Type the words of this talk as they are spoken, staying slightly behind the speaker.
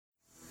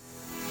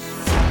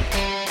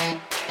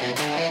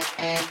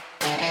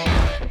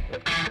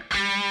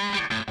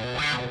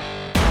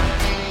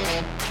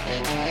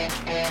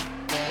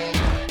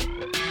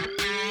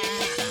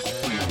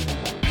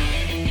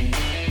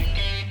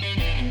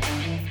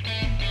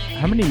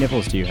How many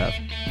nipples do you have?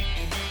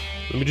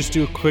 Let me just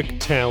do a quick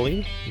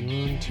tally.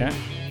 1, 2,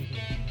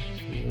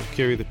 Okay.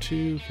 carry the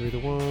 2, carry the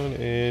 1,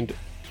 and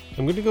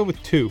I'm going to go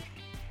with 2.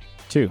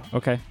 2.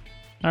 Okay.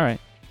 All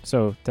right.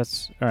 So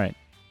that's all right.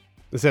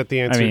 Is that the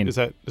answer? I mean- is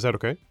that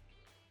okay?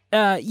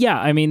 Yeah.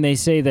 I mean, they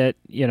say that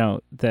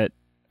that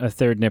a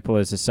third nipple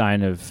is a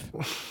sign of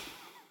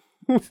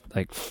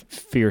like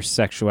fierce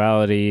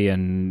sexuality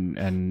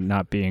and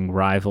not being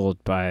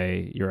rivaled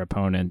by your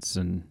opponents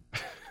and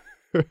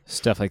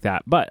stuff like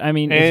that. But I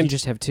mean, if you And-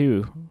 just have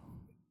 2,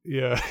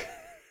 Yeah.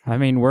 I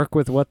mean, work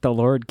with what the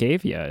Lord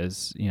gave you.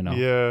 Is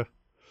Yeah.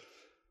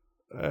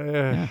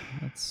 Yeah,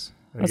 that's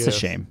I a guess.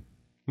 shame.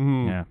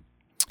 Mhm. Yeah.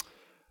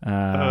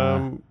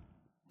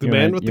 The you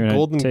man wanna- with you the wanna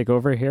golden take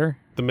over here.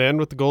 the man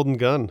with the golden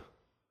gun,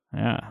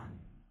 Yeah.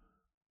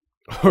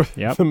 or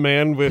Yep. the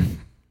man with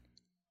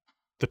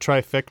the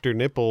trifecta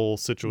nipple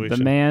situation.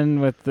 The man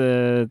with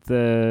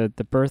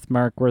the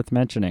birthmark worth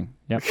mentioning.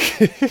 Yep.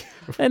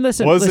 And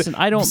listen,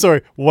 I don't.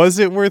 Sorry, was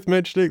it worth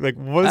mentioning? Like,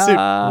 was it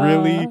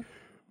really?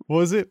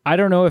 Was it? I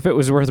don't know if it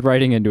was worth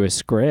writing into a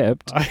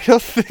script. I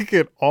don't think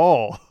at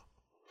all.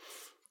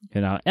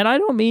 And I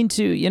don't mean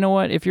to. You know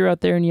what? If you're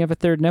out there and you have a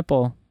third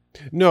nipple,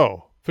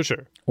 No, for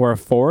sure. or a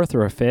fourth,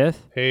 or a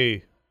fifth,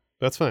 Hey,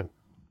 that's fine.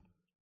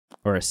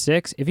 or a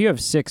 6, if you have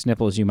 6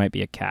 nipples, you might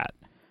be a cat.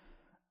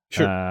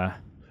 Sure.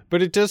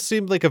 But it does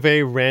seem like a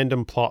very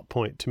random plot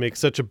point to make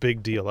such a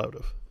big deal out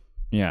of.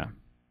 Yeah.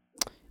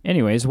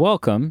 Anyways,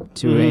 welcome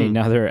to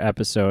another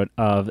episode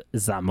of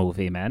The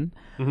Movie Men.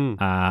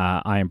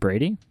 I am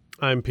Brady.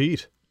 I'm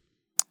Pete.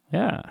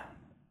 Yeah.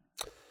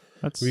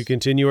 We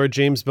continue our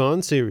James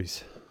Bond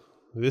series.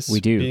 This We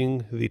do.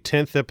 being the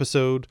 10th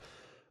episode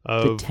the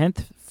of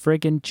 10th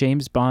friggin'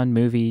 James Bond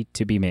movie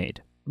to be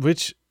made,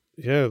 which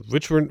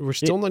we're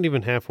still not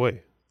even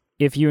halfway.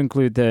 if you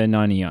include the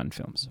non-Eon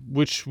films.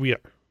 Which we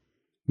are.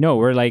 No,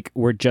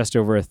 we're just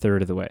over a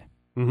third of the way.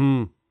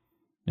 Mm-hmm.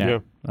 Yeah.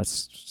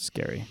 That's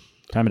scary.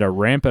 Time to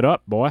ramp it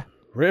up, boy.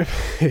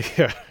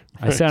 Yeah.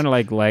 I sounded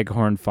like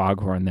Leghorn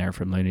Foghorn there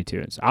from Looney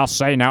Tunes. I'll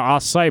say,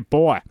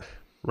 boy.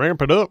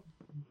 Ramp it up.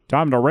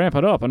 Time to ramp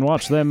it up and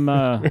watch them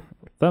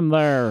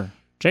there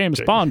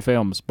James Bond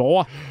films,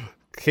 boy.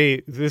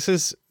 Okay, this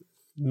is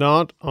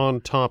not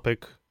on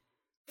topic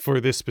for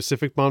this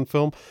specific Bond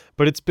film,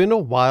 but it's been a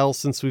while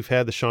since we've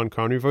had the Sean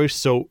Connery voice.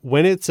 So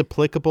when it's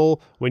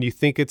applicable, when you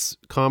think it's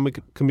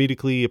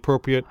comedically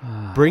appropriate,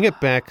 bring it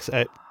back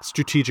at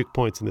strategic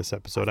points in this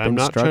episode. I'm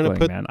not trying to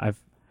put, man. I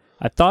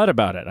thought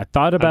about it. I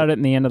thought about it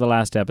in the end of the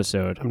last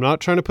episode. I'm not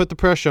trying to put the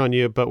pressure on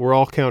you, but we're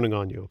all counting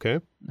on you. Okay.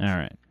 All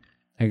right.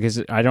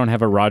 Because I don't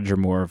have a Roger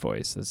Moore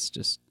voice. That's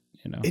just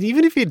And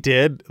even if you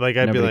did, like,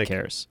 I'd nobody be like,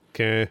 cares.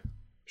 okay,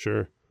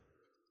 sure.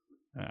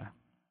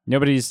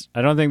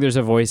 I don't think there's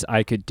a voice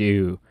I could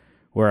do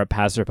where a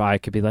passerby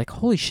could be like,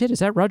 holy shit, is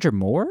that Roger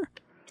Moore?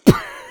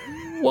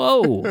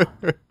 Whoa.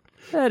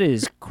 That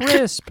is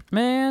crisp,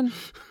 man.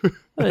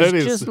 That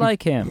is just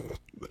like him.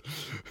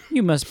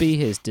 You must be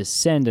his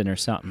descendant or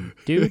something,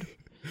 dude.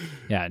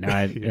 Yeah, no,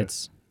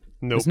 it's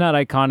not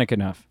iconic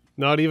enough.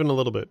 Not even a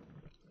little bit.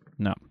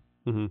 No.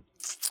 Mm-hmm.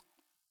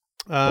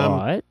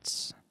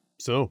 But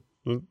So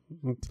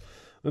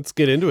let's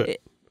get into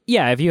it.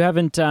 yeah, if you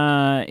haven't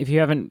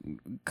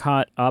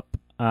caught up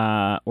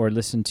or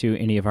listened to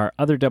any of our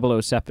other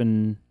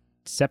 007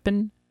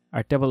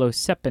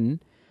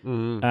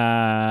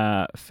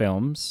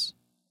 films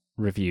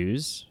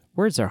reviews,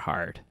 words are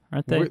hard,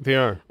 aren't they? They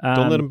are.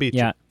 Don't let them beat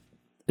you.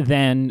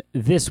 Then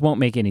this won't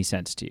make any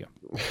sense to you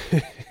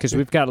because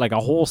we've got like a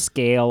whole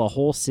scale, a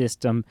whole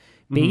system.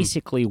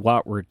 Basically,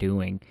 what we're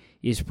doing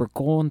is we're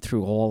going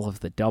through all of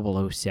the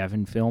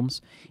 007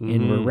 films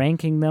and we're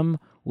ranking them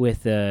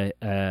with a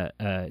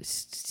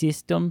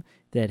system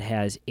that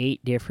has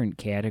 8 different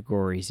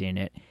categories in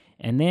it.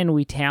 And then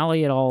we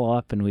tally it all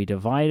up and we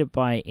divide it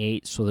by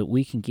 8 so that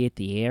we can get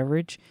the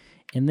average.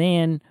 And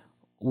then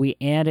we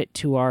add it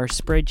to our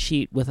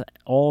spreadsheet with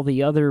all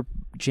the other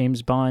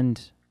James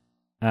Bond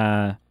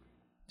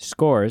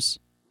scores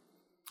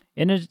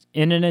in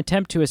an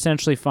attempt to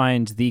essentially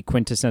find the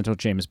quintessential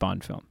James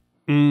Bond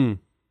film.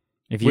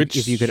 If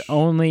you could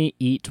only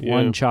eat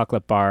one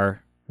chocolate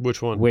bar,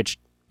 which one? Which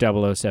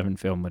 007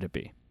 film would it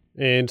be?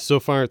 And so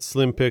far it's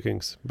slim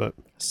pickings, but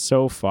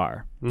so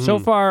far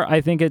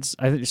I think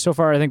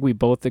we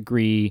both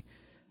agree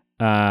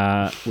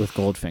with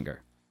Goldfinger.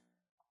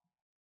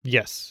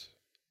 Yes.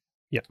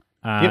 Yeah.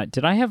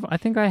 Did I have? I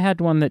think I had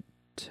one that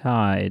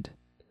tied.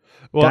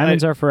 Well,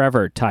 Diamonds Are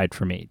Forever tied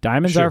for me.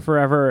 Diamonds Are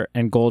Forever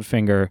and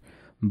Goldfinger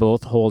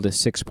both hold a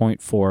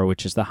 6.4,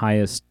 which is the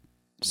highest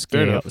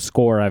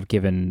score I've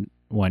given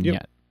one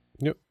yet.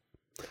 Yep.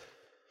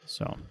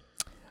 So,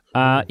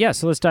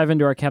 so let's dive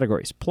into our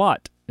categories.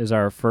 Plot is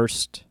our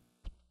first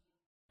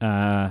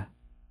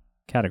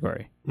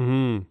category.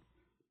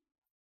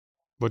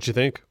 What'd you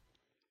think?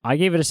 I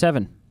gave it a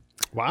 7.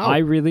 Wow. I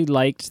really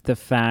liked the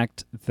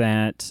fact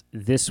that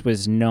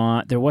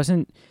there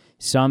wasn't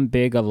some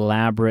big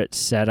elaborate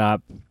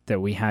setup that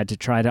we had to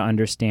try to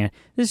understand.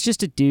 This is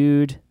just a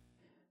dude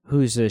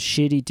who's a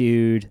shitty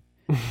dude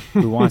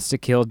who wants to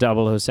kill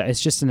 007.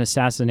 It's just an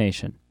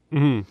assassination.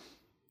 Mm-hmm.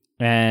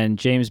 And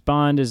James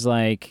Bond is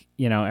like,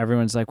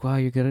 everyone's like, well,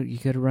 you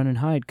gotta run and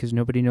hide because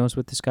nobody knows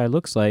what this guy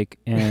looks like,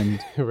 and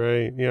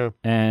Right, yeah.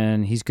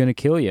 and he's gonna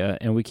kill you,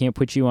 and we can't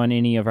put you on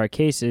any of our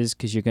cases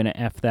because you're gonna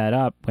F that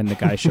up when the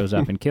guy shows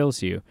up and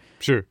kills you.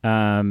 Sure.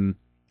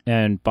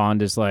 And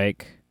Bond is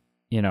like,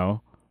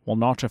 well,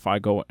 not if I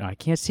go. I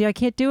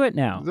can't do it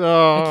now.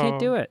 Oh. I can't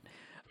do it.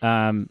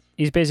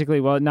 He's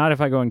basically, well, not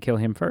if I go and kill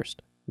him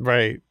first.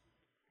 Right.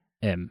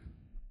 And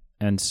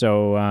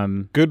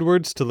so Good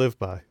words to live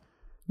by.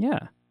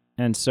 yeah.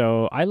 And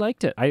so I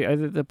liked it.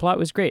 The plot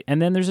was great.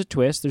 And then there's a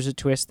twist. There's a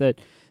twist that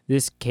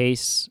this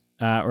case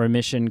or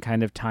mission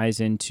kind of ties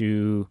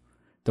into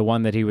the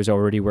one that he was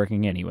already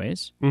working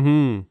anyways.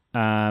 Mm-hmm.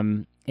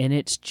 And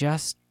it's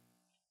just,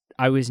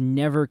 I was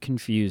never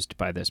confused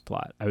by this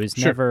plot. I was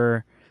Sure.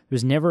 there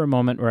was never a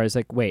moment where I was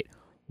like, wait,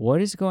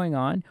 what is going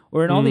on?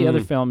 Or in all the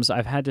other films,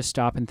 I've had to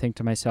stop and think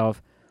to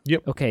myself,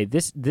 Yep. okay,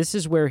 this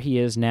is where he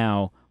is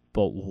now.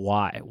 But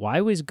why?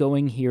 Why was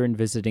going here and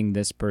visiting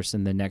this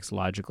person the next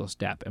logical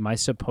step? Am I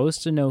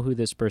supposed to know who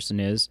this person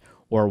is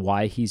or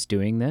why he's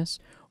doing this?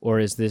 Or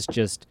is this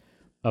just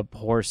a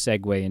poor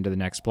segue into the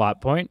next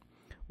plot point?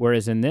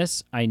 Whereas in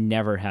this, I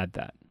never had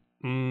that.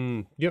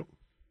 Yep.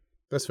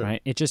 That's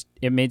right. Right?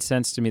 It made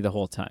sense to me the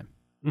whole time.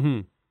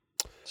 Mm-hmm.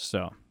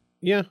 So,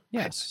 Yeah.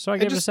 yes. So I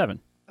gave it a 7.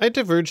 I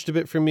diverged a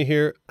bit from you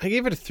here. I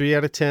gave it a 3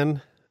 out of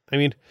 10. I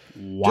mean,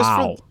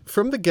 Wow. just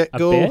from the A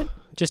get-go. bit?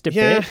 Just a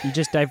Yeah. bit? You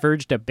just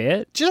diverged a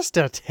bit? Just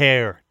a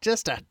tear.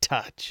 Just a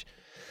touch.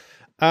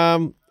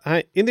 In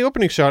the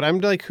opening shot, I'm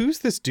like, who's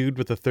this dude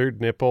with the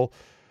third nipple?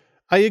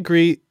 I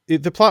agree.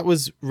 The plot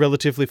was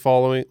relatively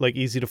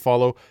easy to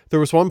follow. There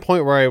was one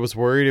point where I was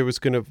worried it was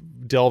going to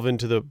delve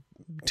into the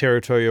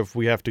territory of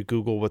we have to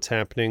Google what's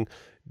happening.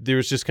 There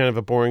was just kind of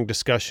a boring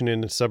discussion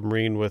in a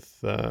submarine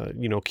with,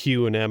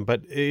 Q and M,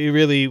 but it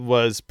really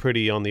was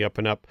pretty on the up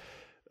and up.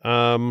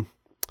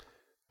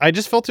 I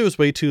just felt it was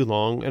way too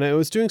long, and I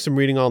was doing some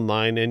reading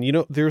online, and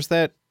there's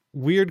that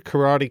weird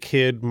Karate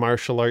Kid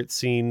martial arts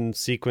scene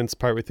sequence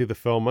partway through the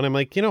film, and I'm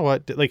like, you know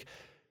what, like,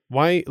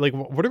 why, like,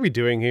 what are we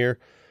doing here?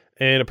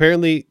 And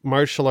apparently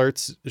martial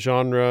arts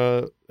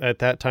genre at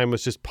that time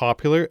was just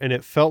popular, and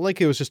it felt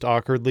like it was just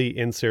awkwardly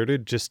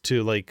inserted just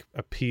to like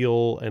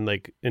appeal and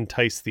like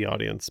entice the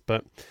audience.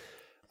 But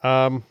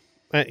I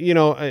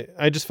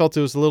just felt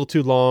it was a little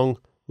too long, a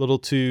little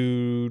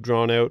too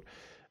drawn out.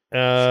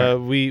 Sure.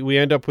 We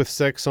end up with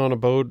sex on a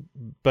boat,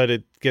 but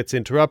it gets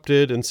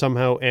interrupted, and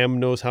somehow M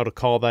knows how to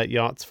call that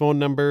yacht's phone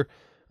number.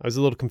 I was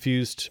a little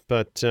confused,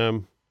 but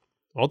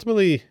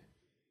ultimately,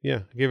 yeah,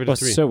 I gave it a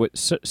 3.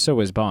 So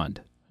was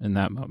Bond in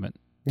that moment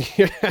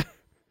Yeah.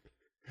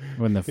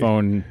 when the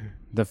phone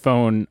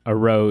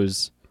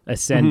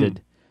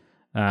ascended.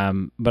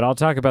 But I'll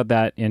talk about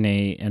that in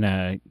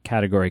a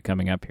category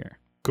coming up here.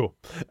 Cool.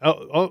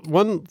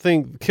 One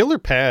thing, killer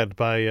pad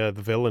by the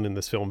villain in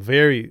this film,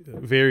 very,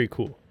 very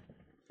cool.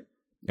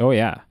 Oh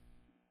yeah,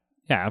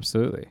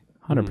 absolutely,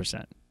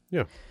 100%.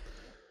 Yeah.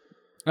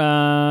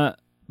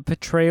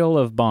 Betrayal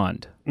of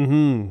Bond.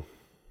 Mm-hmm.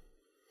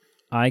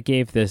 I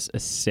gave this a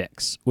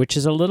 6, which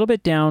is a little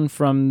bit down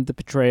from the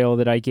Betrayal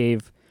that I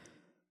gave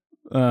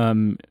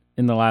in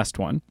the last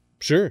one.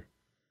 Sure.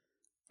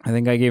 I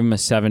think I gave him a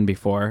 7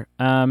 before.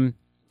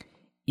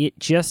 It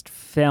just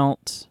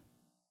felt,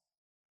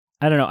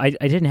 I don't know, I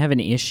didn't have an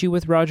issue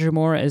with Roger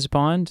Moore as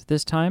Bond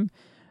this time.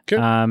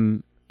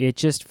 Okay. It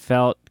just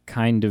felt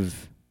kind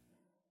of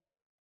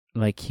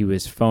like he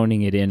was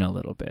phoning it in a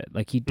little bit.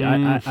 Like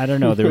I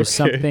don't know, there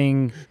was Okay.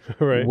 something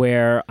Right.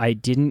 where I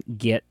didn't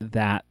get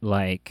that,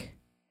 like,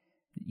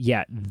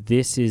 yeah,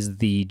 this is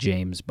the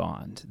James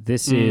Bond.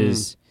 This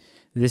is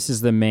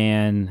the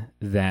man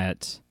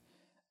that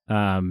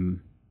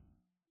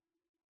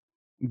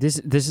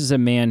this is a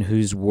man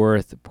who's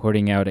worth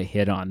putting out a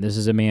hit on. This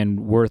is a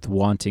man worth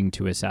wanting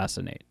to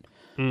assassinate.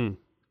 I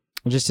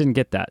just didn't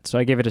get that. So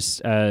I gave it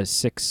a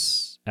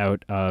 6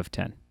 out of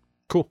 10.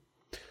 Cool.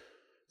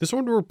 This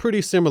one were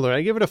pretty similar.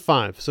 I give it a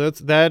 5. So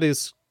that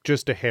is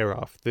just a hair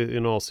off.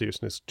 In all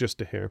seriousness,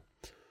 just a hair.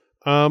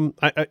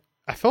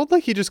 I felt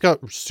like he just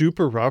got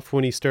super rough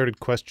when he started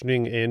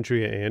questioning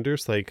Andrea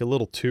Anders, like a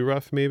little too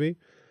rough maybe.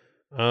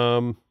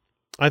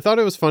 I thought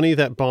it was funny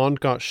that Bond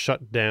got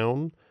shut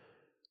down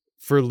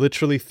for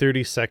literally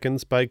 30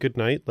 seconds by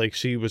Goodnight. Like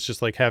she was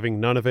just like having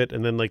none of it,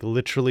 and then like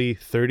literally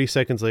 30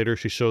 seconds later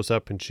she shows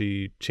up and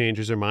she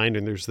changes her mind,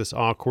 and there's this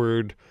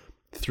awkward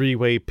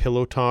 3-way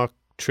pillow talk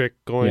trick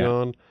going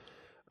on.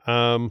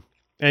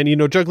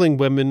 And juggling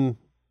women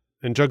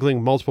and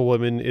juggling multiple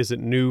women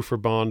isn't new for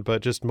Bond,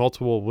 but just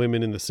multiple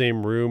women in the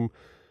same room,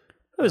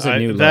 That was a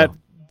new low.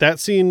 that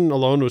scene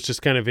alone was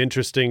just kind of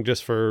interesting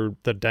just for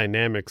the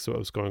dynamics of what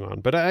was going on.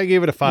 But I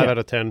gave it a 5 out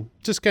of 10,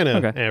 just kind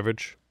of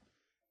average.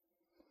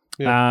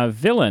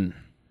 Villain.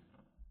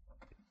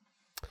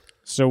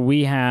 So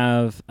we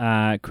have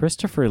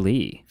Christopher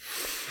Lee,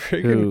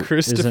 who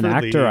is an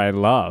actor I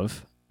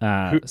love.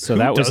 So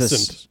that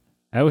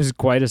was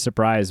quite a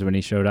surprise when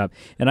he showed up,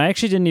 and I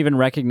actually didn't even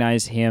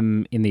recognize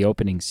him in the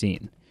opening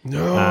scene.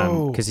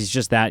 No. Because he's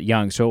just that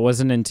young. So it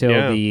wasn't until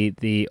Yeah.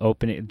 the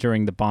opening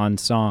during the Bond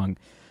song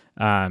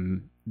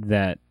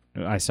that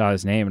I saw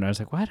his name and I was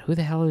like, what? Who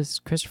the hell is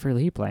Christopher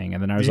Lee playing?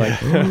 And then I was like,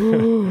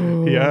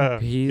 oh, Yeah.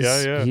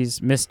 he's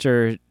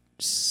Mr.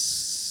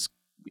 It's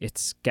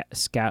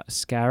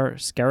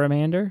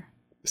Scaramanga?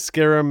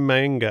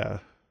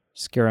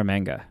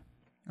 Scaramanga.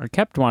 I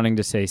kept wanting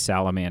to say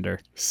salamander.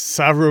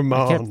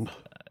 Saruman.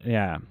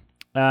 Yeah.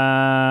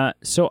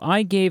 So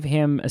I gave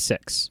him a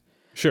 6.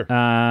 Sure.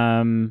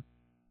 I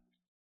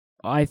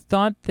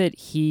thought that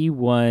he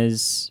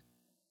was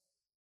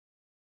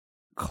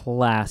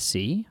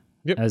classy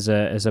as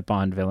a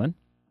Bond villain.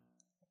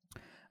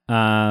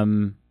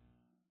 I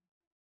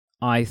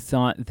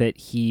thought that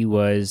he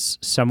was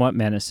somewhat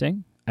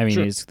menacing. I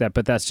mean,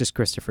 but that's just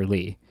Christopher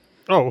Lee.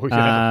 Oh,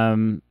 yeah.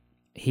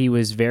 He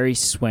was very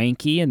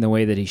swanky in the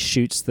way that he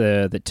shoots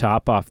the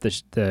top off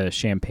the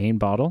champagne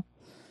bottle.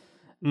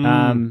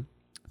 The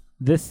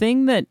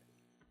thing that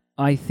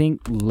I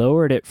think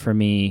lowered it for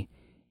me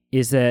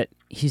is that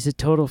he's a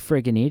total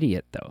friggin'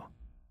 idiot, though.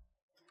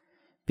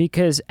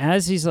 Because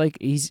as he's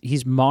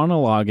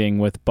monologuing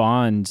with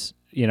Bond,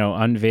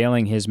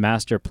 unveiling his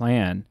master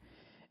plan,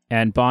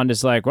 and Bond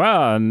is like,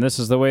 "Wow, and this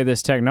is the way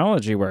this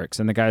technology works,"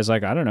 and the guy's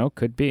like, "I don't know,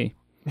 could be."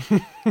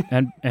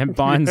 and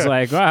Bond's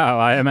like, "Wow,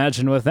 I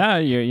imagine with that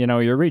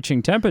you're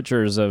reaching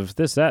temperatures of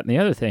this, that, and the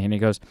other thing," and he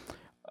goes,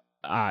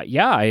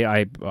 "Yeah,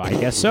 I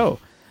guess so."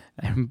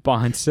 And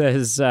Bond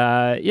says,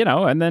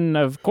 and then,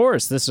 of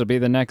course, this will be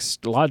the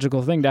next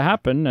logical thing to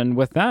happen. And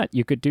with that,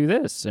 you could do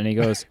this. And he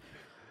goes,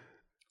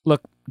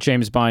 look,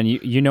 James Bond,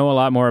 you know a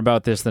lot more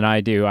about this than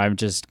I do. I'm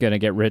just going to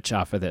get rich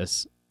off of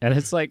this. And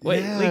it's like,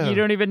 wait, you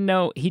don't even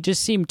know. He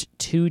just seemed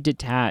too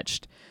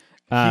detached.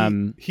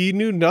 He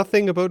knew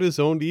nothing about his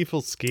own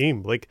evil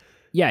scheme.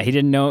 Yeah, he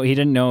didn't know.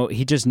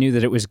 He just knew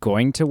that it was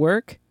going to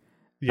work.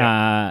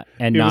 Yeah.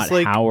 And not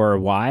how or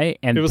why.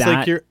 And it was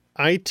like your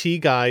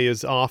IT guy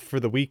is off for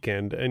the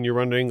weekend and you're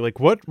wondering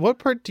what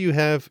part do you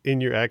have in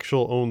your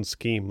actual own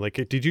scheme?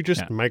 Did you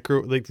just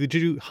did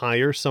you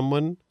hire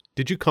someone?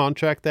 Did you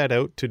contract that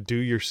out to do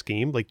your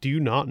scheme? Do you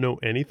not know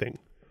anything?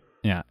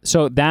 Yeah.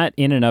 So that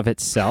in and of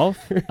itself,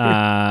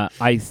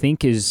 I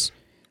think is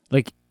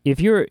if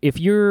you're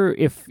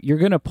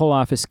going to pull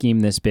off a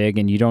scheme this big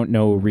and you don't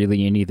know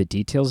really any of the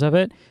details of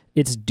it,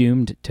 it's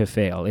doomed to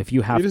fail. If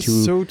you have it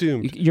is so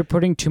doomed. You're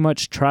putting too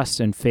much trust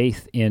and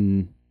faith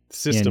in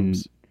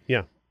systems.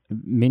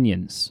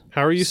 Minions.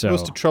 How are you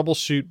supposed to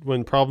troubleshoot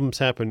when problems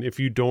happen if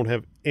you don't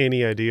have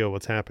any idea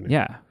what's happening?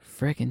 Yeah,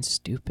 friggin'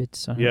 stupid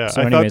son. Yeah.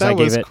 So anyways,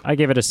 I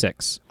gave it a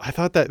 6. I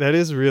thought that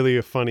is really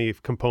a funny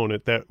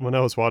component that when I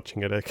was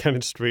watching it, I kind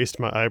of just raised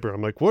my eyebrow.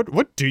 I'm like,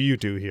 what do you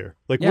do here?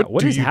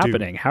 What is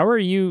happening? How are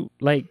you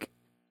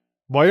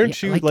Why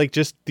aren't you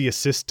just the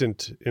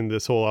assistant in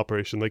this whole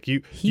operation?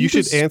 You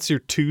should answer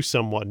to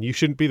someone. You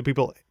shouldn't be the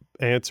people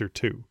answer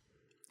to.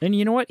 And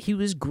you know what? He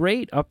was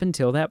great up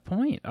until that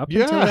point.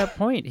 Until that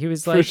point, he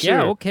was like,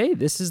 "Yeah, okay,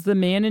 this is the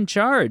man in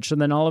charge." And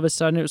then all of a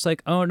sudden, it was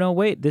like, "Oh no,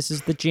 wait, this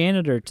is the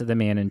janitor to the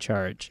man in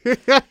charge."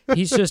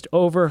 He's just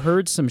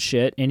overheard some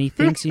shit, and he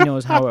thinks he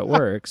knows how it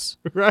works.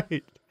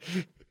 Right.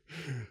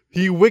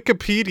 He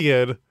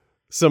Wikipedia'd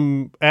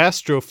some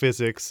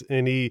astrophysics,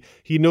 and he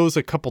knows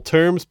a couple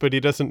terms, but he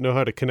doesn't know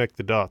how to connect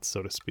the dots,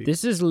 so to speak.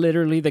 This is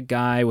literally the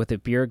guy with a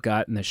beer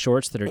gut and the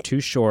shorts that are too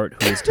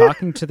short who is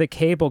talking to the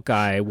cable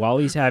guy while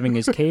he's having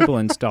his cable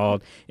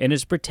installed and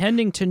is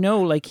pretending to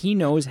know he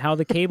knows how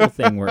the cable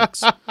thing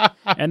works.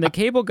 And the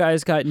cable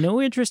guy's got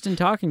no interest in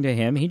talking to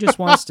him. He just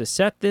wants to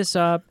set this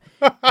up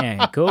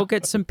and go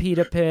get some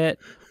pita pit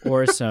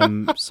or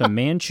some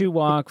Manchu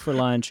wok for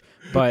lunch,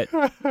 but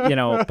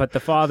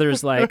the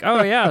father's like,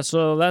 "Oh yeah,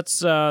 so that's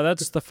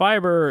the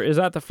fiber. Is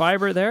that the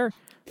fiber there?"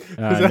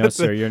 No,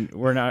 sir.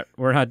 We're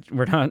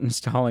not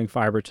installing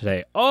fiber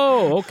today.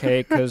 Oh,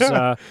 okay, because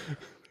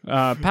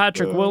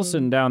Patrick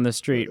Wilson down the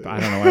street. I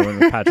don't know why I went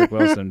with Patrick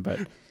Wilson, but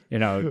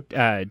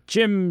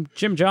Jim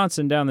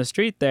Johnson down the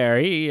street there.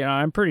 He,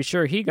 I'm pretty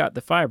sure he got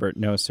the fiber.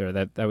 No, sir,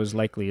 that was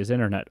likely his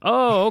internet.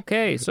 Oh,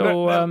 okay.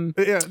 So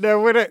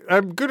now when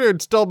I'm gonna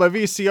install my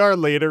VCR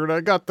later, and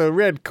I got the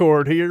red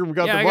cord here. We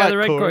got the black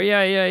cord. Cord.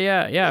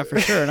 Yeah,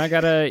 for sure. And I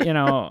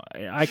gotta,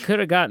 I could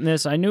have gotten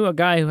this. I knew a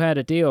guy who had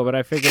a deal, but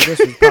I figured this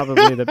was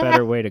probably the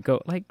better way to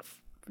go.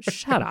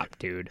 Shut up,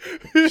 dude.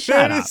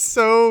 Shut up. Is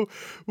so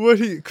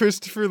what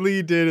Christopher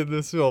Lee did in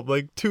this film,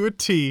 to a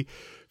T.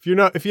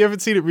 If you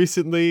haven't seen it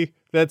recently,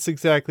 that's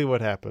exactly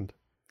what happened.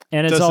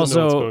 And it's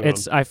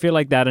I feel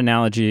like that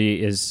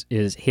analogy is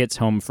hits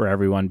home for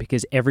everyone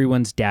because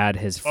everyone's dad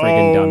has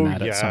friggin' done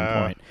that at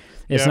some point.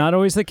 It's not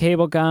always the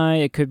cable guy.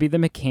 It could be the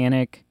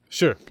mechanic.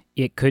 Sure.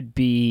 It could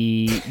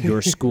be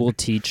your school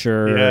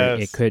teacher. Yes.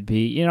 It could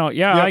be,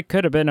 I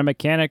could have been a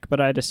mechanic, but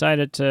I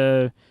decided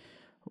to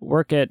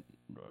work at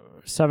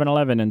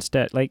 7-Eleven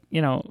instead.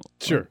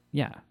 Sure.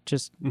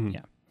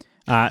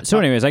 So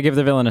anyways, I give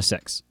the villain a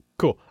 6.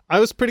 Cool. I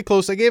was pretty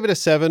close. I gave it a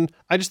 7.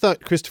 I just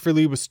thought Christopher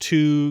Lee was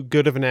too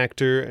good of an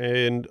actor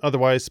and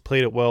otherwise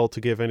played it well to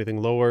give anything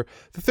lower.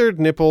 The third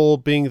nipple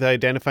being the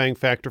identifying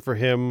factor for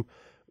him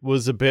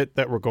was a bit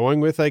that we're going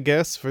with, I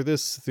guess, for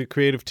the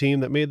creative team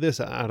that made this.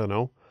 I don't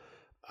know.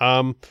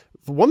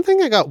 One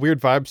thing I got weird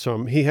vibes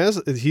from,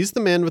 he's the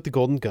man with the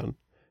golden gun,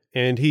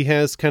 and he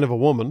has kind of a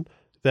woman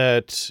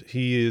that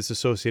he is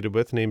associated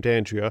with named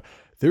Andrea.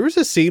 There was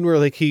a scene where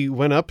like he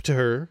went up to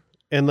her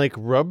and like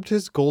rubbed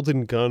his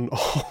golden gun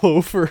all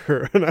over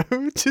her, and I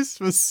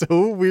just was so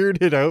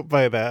weirded out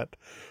by that.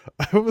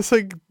 I was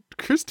like,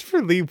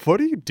 Christopher Lee,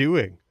 what are you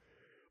doing?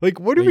 Like,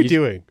 what are we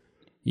doing?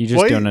 You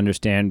just don't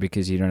understand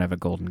because you don't have a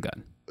golden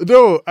gun.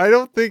 No, I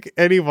don't think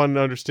anyone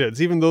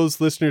understands, even those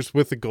listeners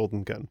with a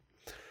golden gun.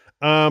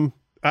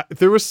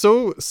 There was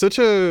such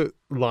a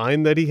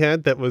line that he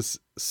had that was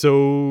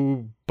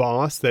so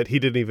boss that he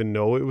didn't even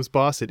know it was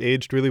boss. It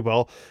aged really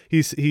well.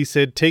 He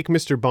said, "Take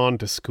Mr. Bond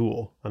to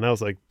school," and I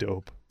was like,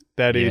 "Dope."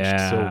 That aged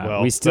so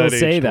well. We still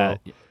say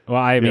that.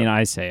 Well, I mean,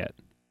 I say it.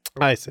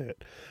 I say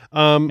it.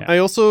 I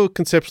also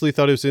conceptually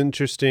thought it was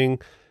interesting.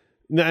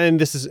 And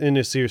this is in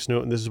a serious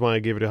note, and this is why I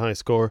gave it a high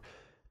score.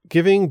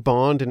 Giving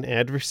Bond an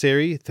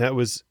adversary that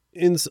was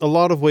in a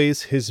lot of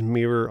ways his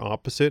mirror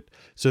opposite.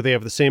 So they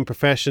have the same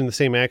profession, the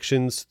same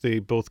actions. They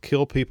both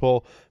kill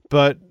people,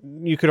 but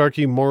you could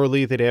argue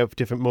morally they'd have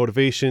different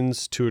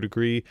motivations to a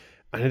degree.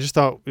 And I just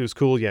thought it was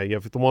cool. Yeah, you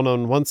have the one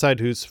on one side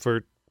who's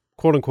for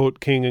quote unquote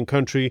king and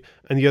country,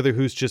 and the other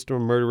who's just a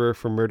murderer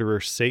for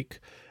murderer's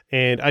sake.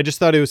 And I just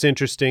thought it was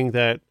interesting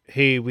that,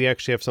 hey, we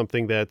actually have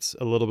something that's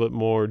a little bit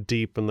more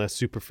deep and less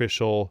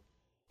superficial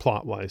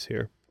plot-wise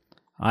here.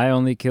 I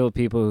only kill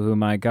people who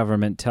my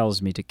government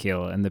tells me to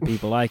kill, and the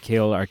people I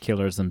kill are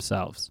killers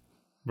themselves.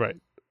 Right.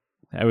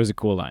 That was a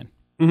cool line.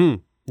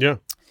 Mm-hmm. Yeah.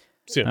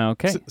 So, yeah.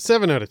 Okay.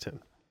 7 out of 10.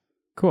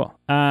 Cool.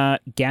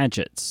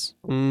 Gadgets.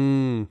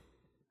 I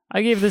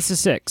gave this a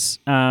 6.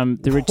 There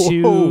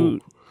were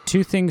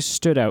two things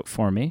stood out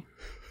for me.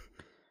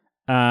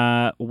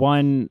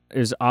 One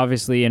is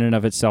obviously in and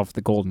of itself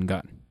the golden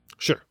gun.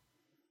 Sure.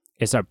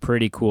 It's a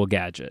pretty cool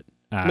gadget.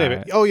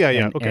 Maybe. Oh yeah.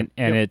 And, okay.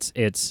 And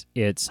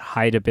it's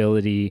height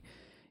ability.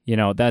 You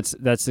know,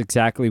 that's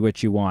exactly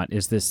what you want,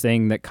 is this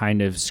thing that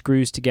kind of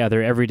screws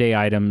together everyday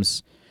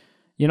items.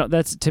 You know,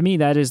 to me,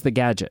 that is the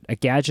gadget. A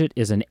gadget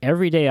is an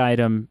everyday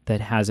item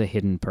that has a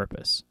hidden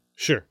purpose.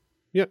 Sure.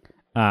 Yep.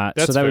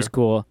 So that was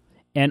cool.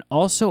 And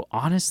also,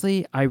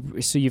 honestly,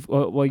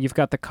 you've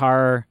got the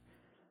car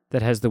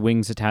that has the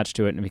wings attached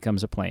to it and it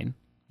becomes a plane.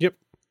 Yep.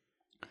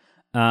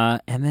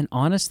 And then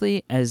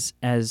honestly, as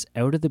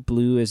out of the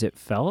blue as it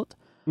felt,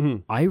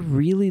 I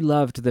really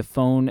loved the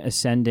phone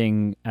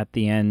ascending at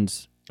the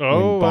end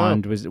when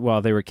Bond was,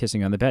 while they were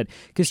kissing on the bed.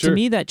 Because to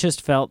me, that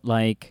just felt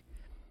like,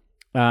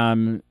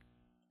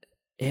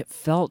 it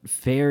felt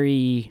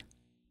very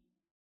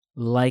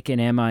like an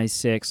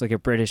MI6, like a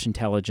British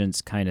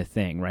intelligence kind of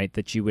thing, right?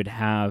 That you would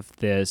have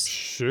this.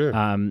 Sure.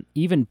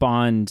 Even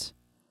Bond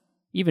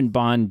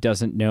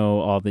doesn't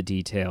know all the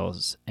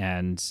details,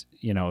 and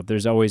you know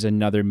there's always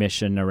another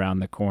mission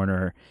around the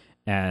corner,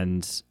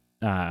 and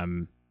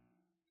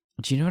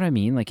do you know what I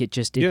mean? Like it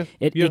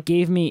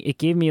gave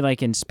me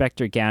like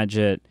Inspector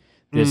Gadget,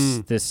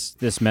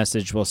 this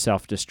message will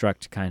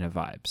self-destruct kind of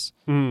vibes.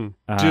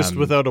 Just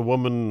without a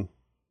woman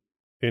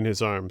in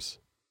his arms.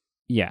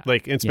 Yeah,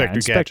 like Inspector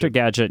Inspector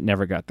Gadget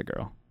never got the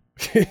girl.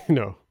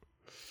 No.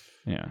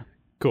 Yeah.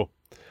 Cool.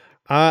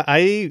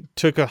 I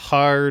took a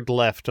hard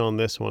left on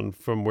this one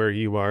from where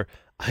you are.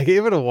 I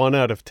gave it a 1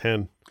 out of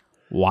 10.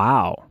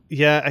 Wow.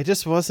 Yeah, I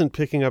just wasn't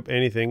picking up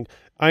anything.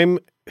 I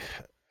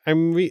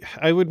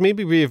would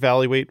maybe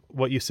reevaluate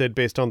what you said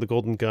based on the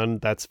golden gun.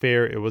 That's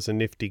fair. It was a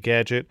nifty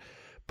gadget.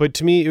 But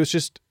to me, it was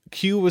just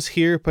Q was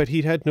here, but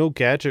he had no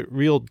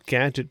real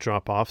gadget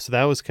drop off. So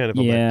that was kind of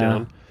a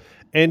letdown.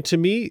 And to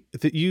me,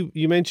 that you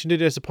mentioned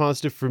it as a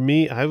positive. For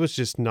me, I was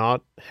just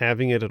not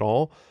having it at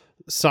all.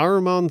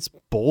 Saruman's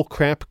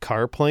bullcrap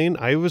car plane,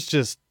 I was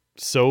just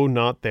so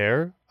not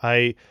there.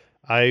 I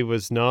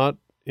was not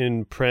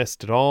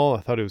impressed at all.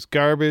 I thought it was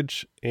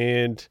garbage,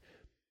 and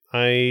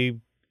I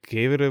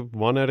gave it a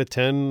 1 out of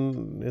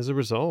 10 as a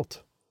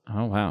result.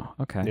 Oh wow.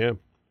 Okay. Yeah.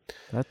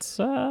 That's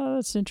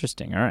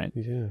interesting. All right.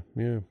 Yeah.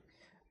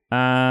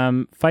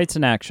 Fights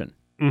in action.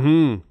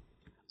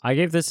 I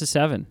gave this a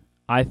 7.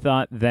 I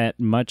thought that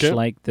much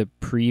like the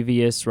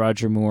previous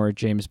Roger Moore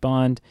James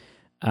Bond,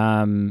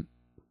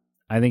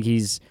 I think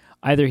he's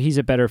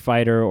a better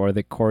fighter, or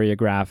the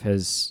choreography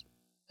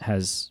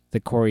has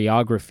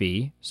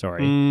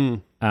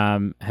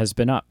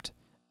been upped.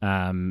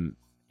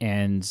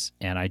 And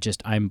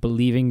I'm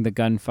believing the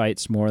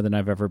gunfights more than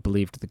I've ever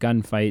believed the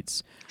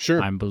gunfights.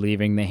 Sure. I'm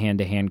believing the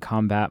hand-to-hand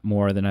combat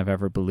more than I've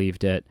ever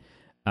believed it.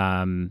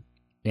 And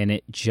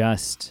it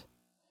just,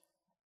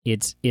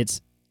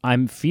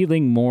 I'm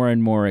feeling more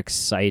and more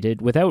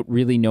excited without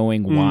really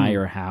knowing why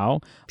or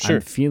how. Sure.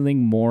 I'm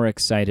feeling more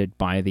excited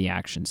by the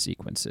action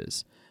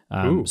sequences.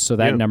 So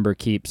that number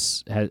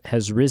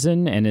has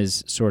risen and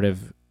is sort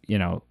of,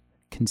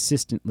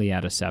 consistently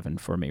at a 7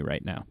 for me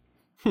right now.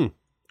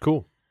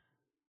 Cool.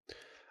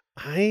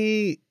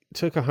 I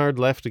took a hard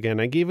left again.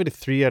 I gave it a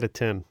 3 out of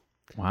 10.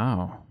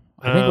 Wow.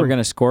 I think we're going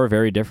to score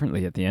very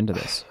differently at the end of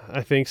this.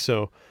 I think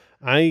so.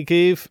 I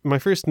gave my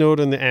first note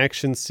on the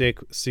action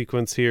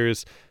sequence here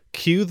is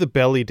cue the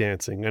belly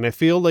dancing. And I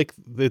feel like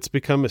it's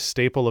become a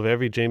staple of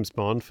every James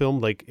Bond film.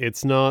 Like,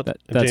 it's not a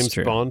James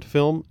true. Bond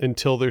film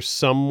until there's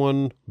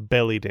someone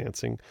belly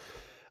dancing.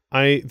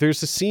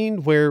 There's a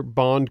scene where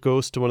Bond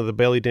goes to one of the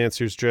belly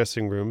dancers'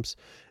 dressing rooms,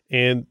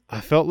 and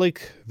I felt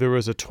like there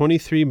was a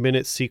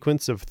 23-minute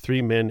sequence of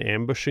 3 men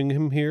ambushing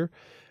him here,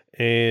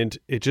 and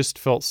it just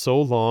felt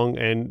so long,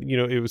 and, you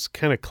know, it was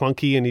kind of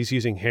clunky, and he's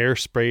using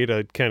hairspray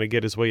to kind of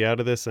get his way out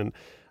of this, and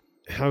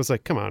I was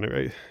like, come on,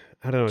 I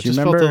don't know, it just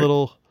felt a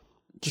little...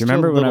 Do you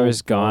remember when I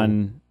was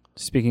gone,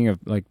 speaking of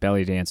like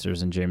belly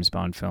dancers and James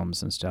Bond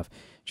films and stuff, do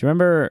you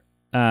remember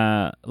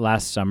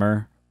last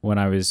summer when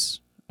I was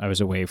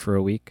away for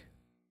a week?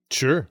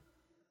 Sure.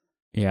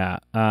 Yeah.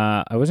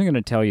 I wasn't going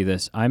to tell you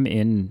this. I'm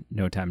in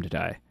No Time to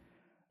Die.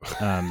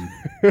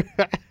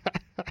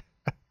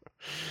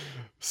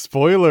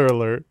 Spoiler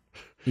alert.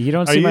 You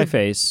don't see my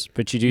face,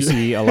 but you do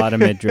see a lot of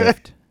midriff.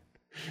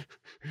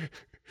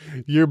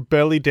 You're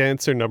belly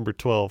dancer number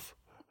 12.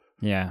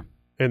 Yeah.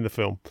 In the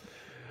film.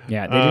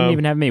 Yeah, they didn't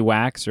even have me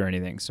wax or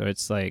anything, so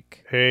it's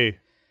like... Hey,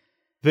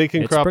 they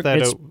can crop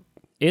that out.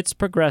 It's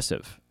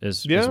progressive,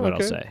 is what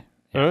I'll say.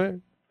 Yeah. All right.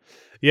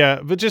 Yeah,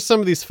 but just some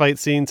of these fight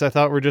scenes I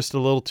thought were just a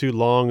little too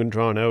long and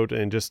drawn out,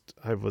 and just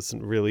I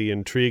wasn't really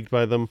intrigued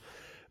by them.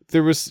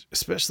 There was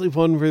especially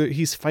one where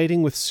he's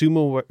fighting with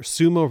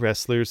sumo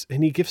wrestlers,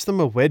 and he gives them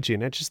a wedgie,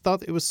 and I just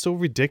thought it was so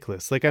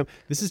ridiculous. Like,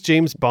 this is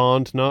James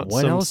Bond, not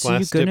what some else are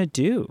you going to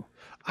do?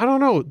 I don't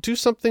know. Do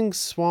something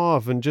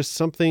suave and just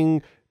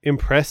something...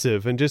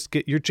 impressive, and just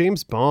get your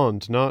James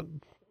Bond, not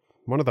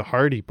one of the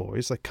Hardy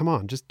Boys. Like, come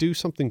on, just do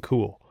something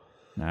cool.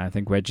 I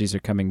think wedgies are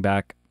coming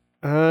back.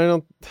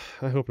 I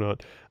hope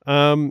not.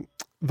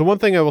 The one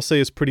thing I will say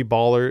is pretty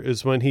baller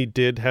is when he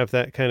did have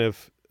that kind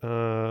of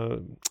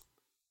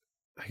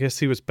I guess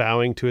he was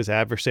bowing to his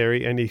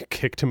adversary and he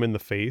kicked him in the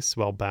face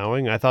while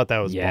bowing. I thought that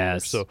was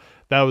baller. So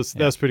that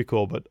was pretty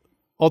cool, but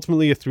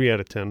ultimately a 3 out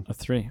of 10. A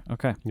 3.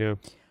 Okay. Yeah.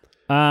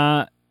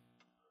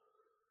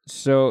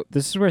 So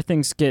this is where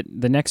things get...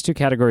 The next 2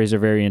 categories are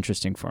very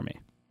interesting for me.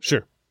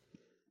 Sure.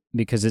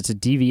 Because it's a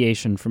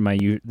deviation from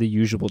the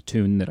usual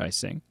tune that I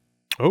sing.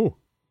 Oh.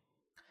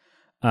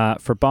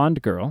 For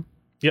Bond Girl...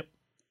 Yep.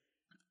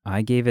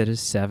 I gave it a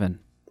 7.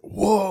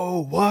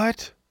 Whoa,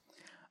 what?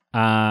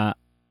 I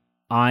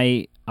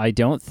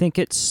don't think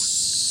it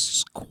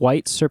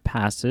quite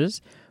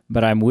surpasses,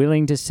 but I'm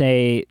willing to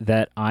say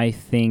that I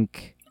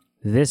think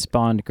this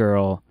Bond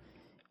Girl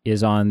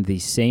is on the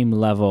same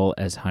level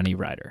as Honey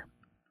Rider.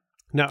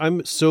 Now,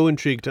 I'm so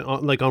intrigued,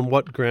 on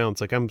what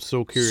grounds? Like, I'm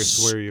so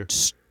curious where you're...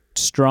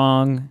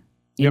 Strong,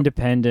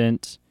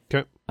 independent,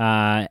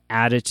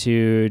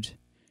 attitude.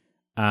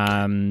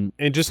 And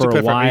just for to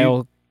clarify, a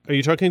while... Are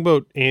you talking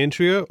about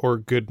Andrea or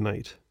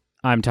Goodnight?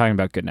 I'm talking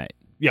about Goodnight.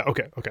 Yeah,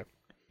 okay.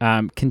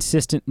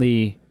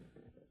 Consistently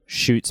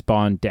shoots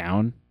Bond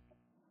down.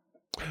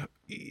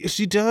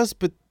 She does,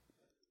 but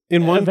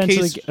in one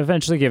case...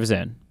 Eventually gives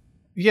in.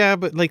 Yeah,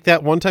 but like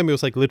that one time it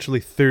was like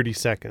literally 30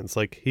 seconds.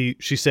 Like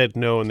she said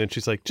no, and then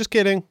she's like, just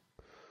kidding.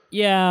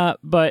 Yeah,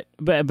 but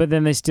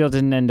then they still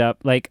didn't end up.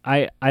 Like,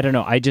 I don't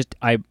know. I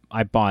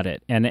bought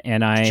it,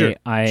 and I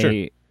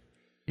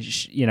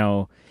you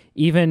know,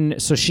 even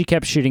so she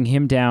kept shooting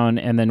him down,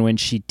 and then when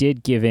she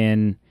did give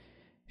in,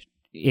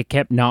 it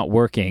kept not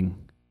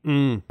working.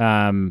 Right,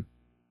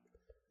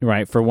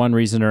 for one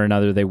reason or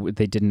another,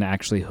 they didn't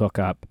actually hook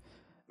up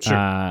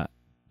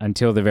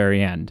until the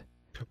very end.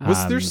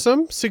 Was there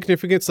some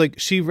significance? Like,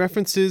 she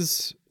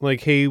references, like,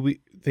 hey,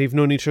 they've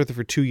known each other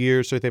for 2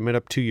 years, or they met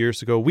up 2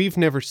 years ago. We've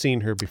never seen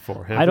her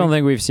before, have we? I don't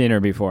think we've seen her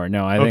before.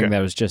 No, I think that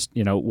was just,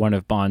 you know, one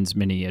of Bond's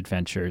many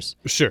adventures.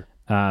 Sure.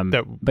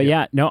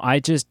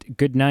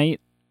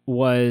 Goodnight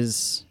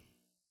was,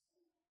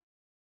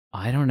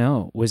 I don't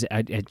know, was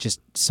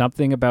just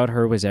something about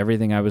her was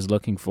everything I was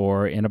looking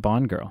for in a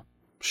Bond girl.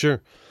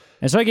 Sure.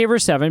 And so I gave her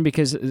 7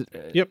 because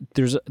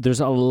there's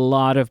a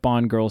lot of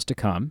Bond girls to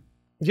come.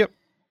 Yep.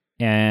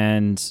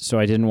 And so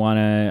I didn't want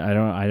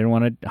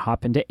to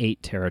hop into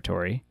 8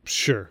 territory.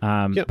 Sure.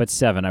 But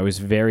 7, I was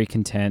very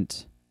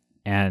content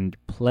and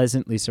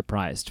pleasantly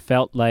surprised.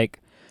 Felt like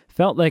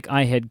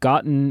I had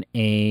gotten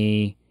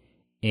a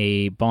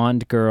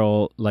Bond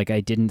girl like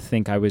I didn't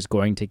think I was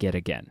going to get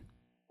again.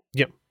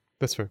 Yep,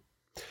 that's fair.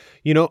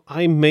 You know,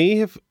 I may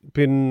have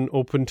been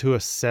open to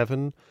a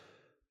 7,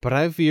 but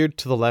I veered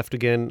to the left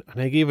again,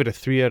 and I gave it a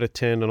 3 out of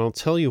 10, and I'll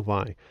tell you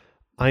why.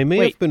 I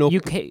may have been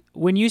open...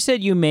 When you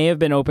said you may have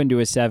been open to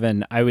a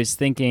 7, I was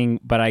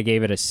thinking, but I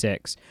gave it a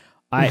 6.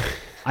 I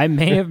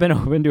may have been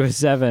open to a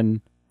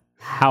 7,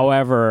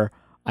 however,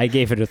 I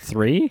gave it a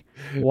 3?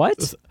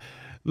 What?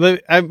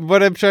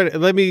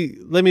 Let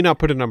me not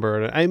put a number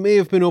on it. I may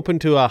have been open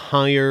to a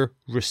higher,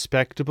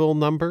 respectable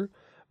number,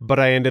 but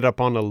I ended up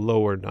on a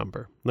lower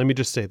number. Let me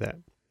just say that.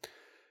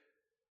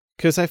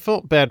 Because I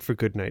felt bad for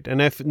Goodnight,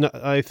 and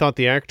I thought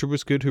the actor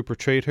was good who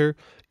portrayed her,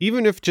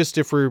 even if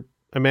we're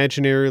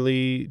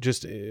imaginarily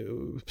just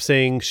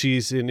saying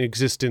she's in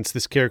existence,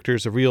 this character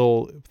is a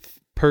real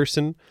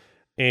person,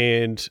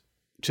 and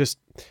just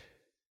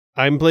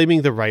I'm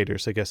blaming the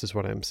writers, I guess is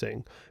what I'm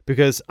saying.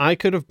 Because I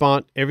could have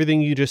bought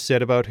everything you just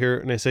said about her,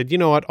 and I said, you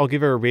know what, I'll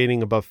give her a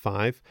rating above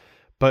 5.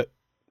 But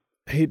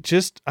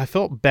I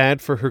felt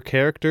bad for her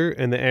character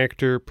and the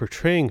actor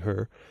portraying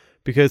her,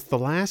 because the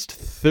last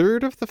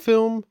third of the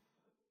film,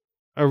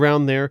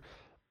 around there,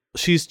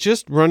 she's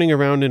just running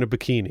around in a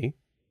bikini.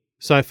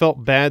 So I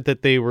felt bad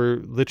that they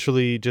were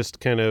literally just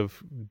kind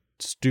of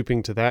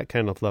stooping to that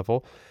kind of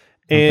level.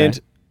 And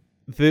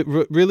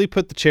really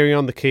put the cherry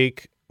on the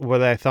cake,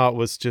 what I thought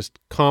was just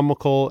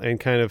comical and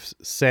kind of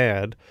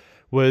sad,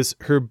 was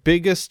her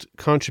biggest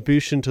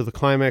contribution to the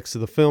climax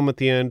of the film at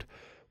the end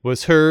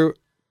was her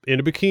in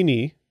a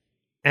bikini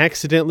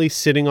accidentally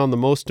sitting on the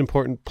most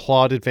important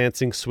plot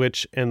advancing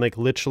switch, and like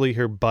literally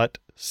her butt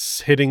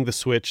hitting the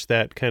switch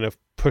that kind of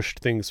pushed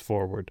things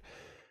forward.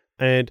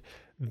 And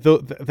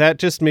that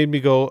just made me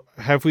go,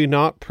 have we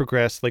not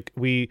progressed? Like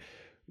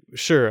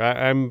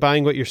I'm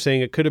buying what you're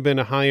saying. It could have been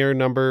a higher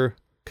number,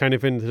 kind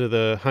of into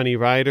the Honey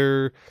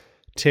Rider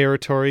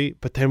territory,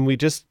 but then we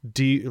just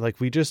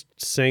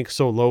sank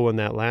so low in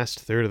that last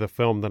third of the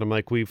film that I'm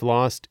like, we've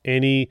lost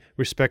any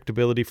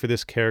respectability for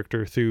this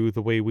character through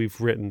the way we've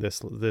written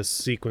this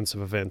sequence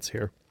of events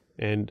here,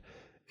 and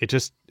it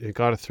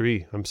got a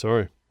 3. I'm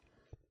sorry.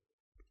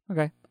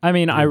 Okay, I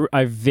mean,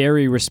 I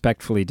very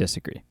respectfully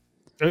disagree,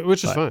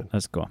 which is fine.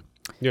 That's cool.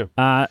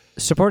 Yeah.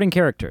 Supporting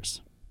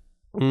characters.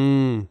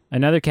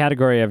 Another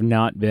category I've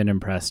not been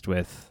impressed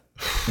with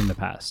in the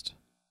past.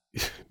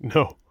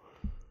 No.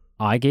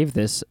 I gave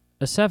this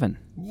a 7.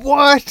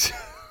 What?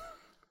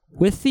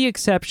 With the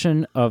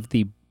exception of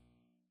the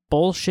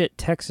bullshit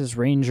Texas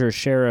Ranger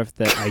sheriff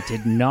that I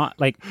did not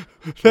like.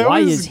 Why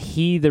is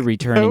he the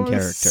returning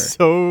character?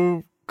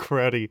 So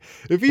cruddy.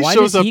 If he why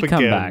shows does up he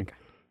come again, back?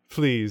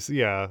 Please,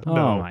 yeah. Oh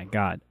no. my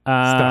God.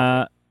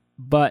 Stop.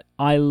 But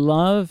I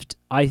loved.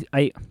 I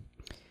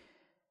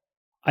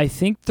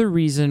think the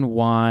reason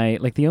why,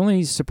 like, the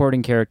only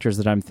supporting characters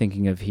that I'm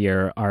thinking of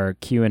here are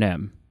Q and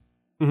M.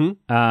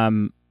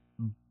 Mm-hmm.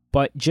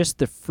 But just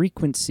the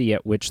frequency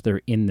at which they're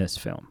in this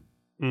film,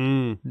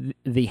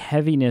 the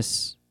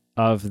heaviness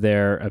of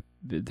their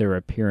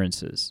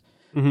appearances,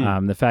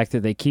 the fact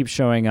that they keep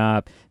showing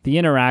up, the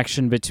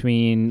interaction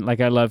between, like,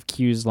 I love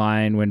Q's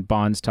line when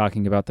Bond's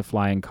talking about the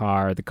flying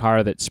car, the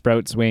car that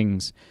sprouts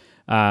wings,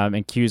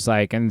 and Q's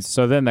like, and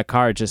so then the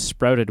car just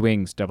sprouted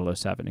wings,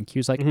 007, and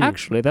Q's like,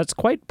 actually, that's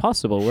quite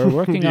possible. We're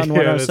working on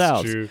one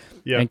ourselves. That's true.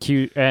 Yeah.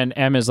 And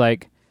M is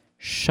like,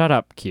 shut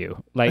up,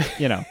 Q. Like,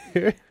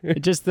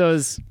 just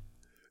those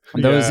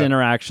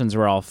interactions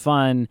were all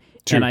fun.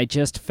 True. And I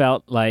just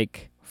felt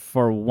like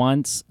for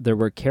once there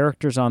were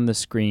characters on the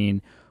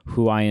screen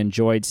who I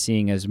enjoyed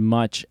seeing as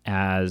much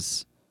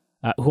as,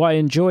 who I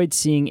enjoyed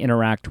seeing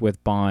interact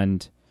with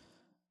Bond,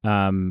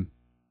 more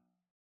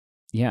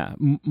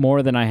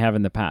than I have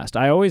in the past.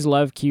 I always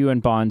love Q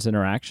and Bond's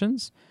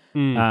interactions,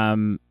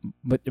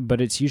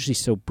 but it's usually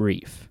so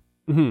brief.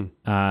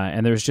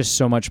 And there's just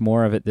so much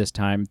more of it this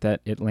time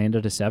that it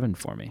landed a 7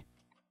 for me.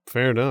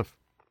 Fair enough.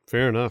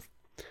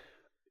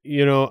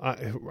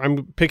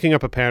 I'm picking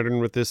up a pattern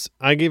with this.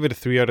 I gave it a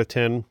 3 out of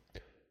 10.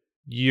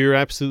 You're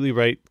absolutely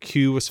right.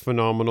 Q was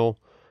phenomenal.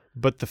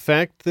 But the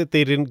fact that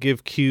they didn't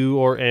give Q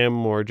or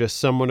M or just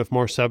someone of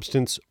more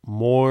substance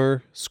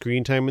more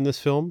screen time in this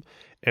film,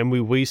 and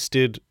we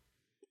wasted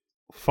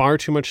far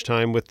too much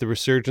time with the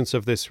resurgence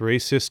of this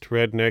racist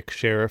redneck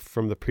sheriff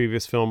from the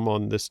previous film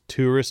on this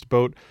tourist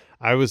boat,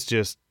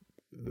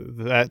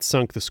 that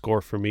sunk the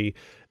score for me.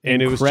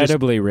 And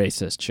incredibly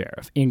racist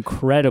sheriff.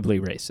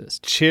 Incredibly racist.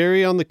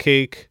 Cherry on the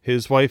cake.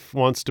 His wife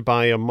wants to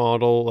buy a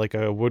model, like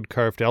a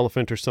wood-carved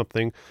elephant or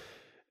something.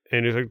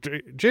 And he's like,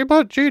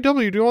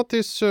 JW, do you want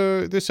this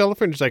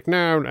elephant? He's like,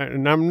 no,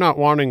 and I'm not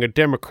wanting a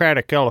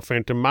democratic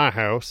elephant in my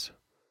house.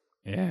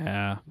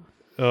 Yeah.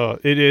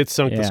 It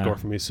sunk the score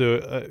for me.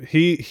 So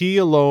he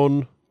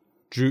alone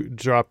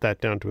dropped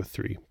that down to a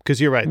 3. Because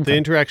you're right. Okay. The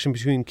interaction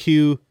between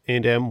Q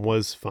and M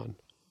was fun.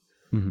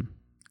 Mm-hmm.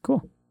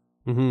 Cool.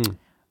 Mm-hmm.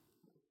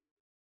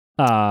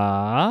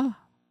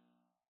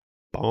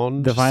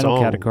 Bond the final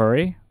song.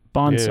 Category,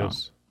 Bond song.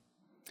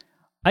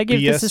 I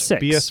give this a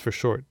 6. BS for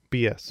short.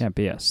 BS. Yeah,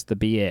 BS. The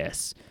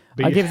BS.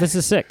 I give this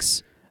a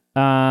 6.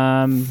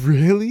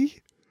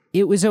 Really?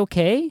 It was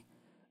okay.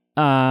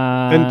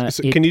 And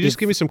so can you just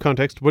give me some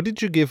context? What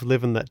did you give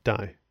Live and Let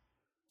Die?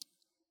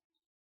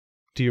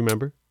 Do you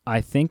remember? I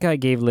think I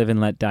gave Live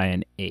and Let Die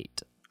an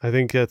 8. I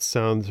think that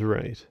sounds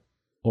right.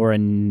 Or a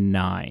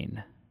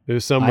 9. It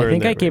was somewhere in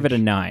that I gave it a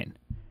 9.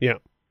 Yeah.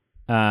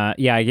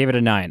 I gave it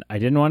a 9. I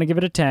didn't want to give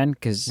it a 10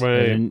 because I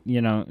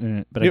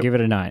didn't, but I gave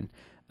it a 9.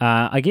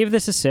 I gave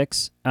this a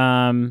 6.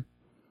 I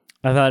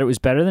thought it was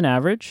better than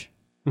average.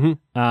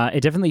 Mm-hmm.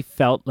 It definitely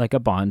felt like a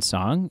Bond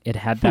song. It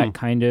had that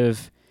kind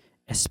of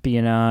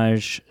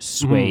espionage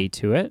sway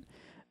to it.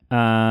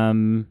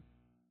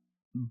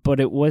 But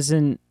it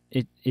wasn't,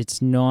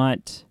 it's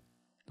not,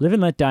 Live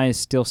and Let Die is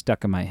still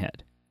stuck in my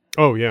head.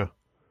 Oh, yeah.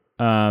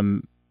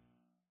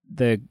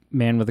 The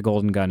Man with the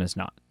Golden Gun is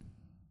not.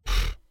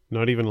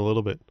 Not even a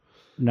little bit.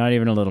 Not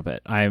even a little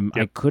bit. I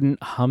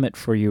couldn't hum it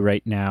for you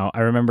right now.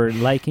 I remember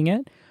liking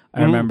it.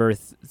 I remember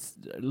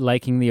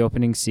liking the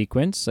opening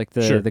sequence, like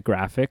the Sure. the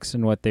graphics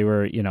and what they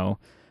were,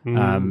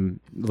 Mm.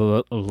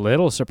 a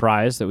little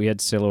surprised that we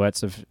had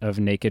silhouettes of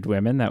naked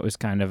women. That was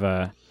kind of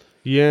a,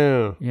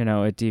 Yeah.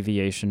 a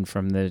deviation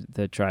from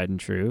the tried and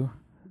true.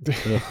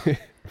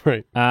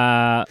 Right.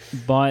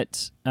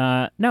 But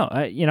no,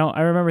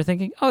 I remember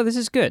thinking, oh, this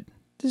is good.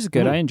 This is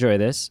good. Mhm. I enjoy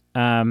this.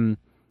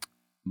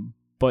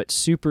 But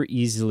super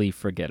easily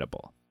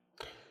forgettable.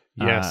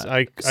 Yes,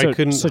 I So,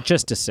 couldn't. So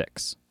just a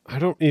 6. I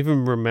don't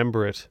even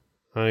remember it.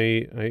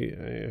 I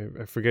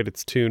forget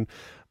its tune.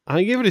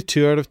 I gave it a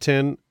 2 out of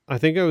 10. I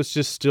think I was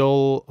just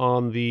still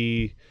on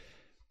the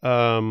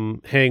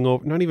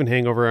hangover. Not even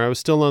hangover. I was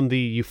still on the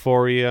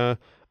euphoria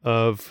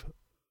of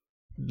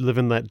Live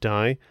and Let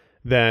Die.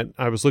 That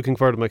I was looking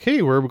forward to. I'm like,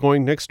 hey, where are we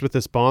going next with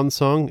this Bond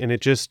song? And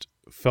it just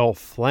fell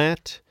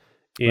flat.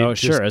 It Sure.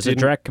 just As a didn't-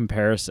 direct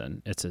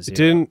comparison, it's a It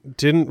 0.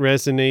 didn't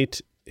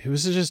resonate. It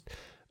was just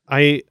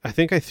I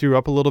think I threw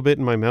up a little bit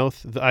in my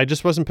mouth. I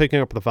just wasn't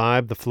picking up the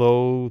vibe, the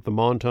flow, the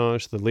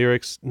montage, the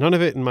lyrics. None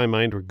of it in my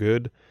mind were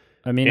good.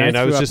 I mean, And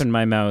I I threw was up just- in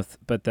my mouth,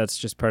 but that's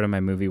just part of my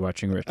movie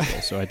watching ritual,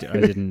 so I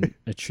didn't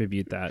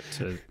attribute that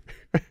to...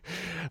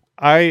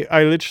 I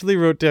literally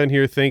wrote down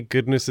here, thank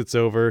goodness it's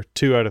over,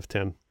 2 out of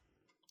 10.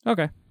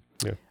 Okay.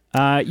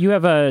 Yeah. You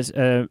have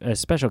a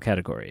special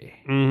category.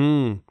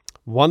 Mm-hmm.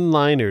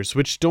 One-liners,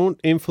 which don't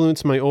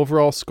influence my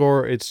overall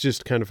score. It's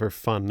just kind of for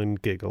fun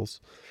and giggles.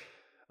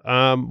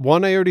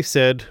 One I already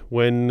said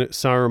when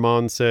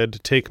Saruman said,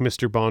 take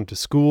Mr. Bond to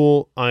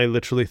school. I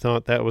literally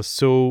thought that was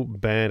so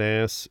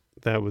badass.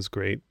 That was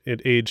great.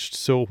 It aged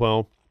so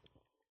well.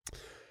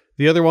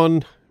 The other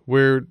one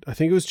where I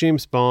think it was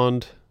James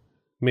Bond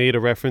made a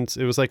reference.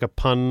 It was like a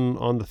pun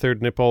on the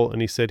third nipple.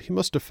 And he said, he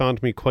must have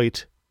found me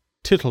quite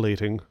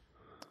titillating.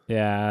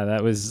 Yeah,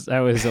 that was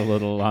a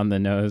little on the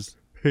nose.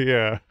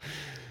 Yeah.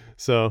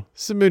 So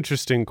some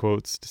interesting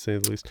quotes to say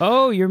the least.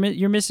 Oh, you're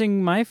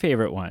missing my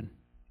favorite one.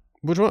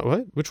 Which one?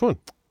 What? Which one?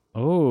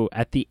 Oh,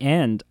 at the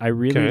end, I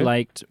really Okay.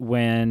 liked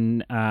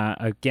when,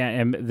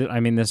 again, I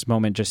mean, this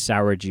moment just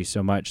soured you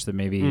so much that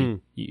maybe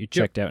you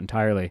checked out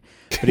entirely.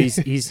 But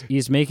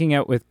he's making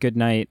out with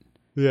Goodnight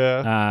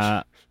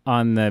Yeah.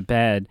 on the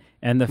bed,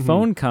 and the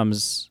phone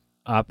comes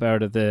up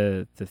out of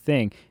the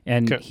thing,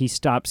 and Okay. he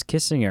stops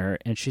kissing her,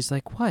 and she's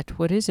like, "What?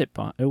 What is it,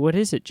 What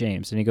is it,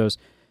 James?" And he goes,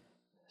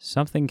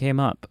 "Something came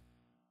up."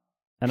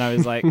 And I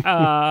was like,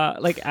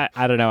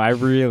 I don't know. I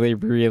really,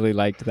 really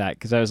liked that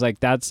because I was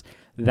like, that's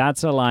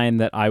a line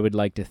that I would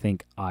like to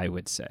think I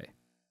would say.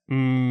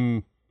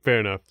 Fair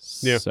enough.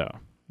 Yeah. So,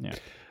 yeah.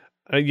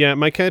 Yeah,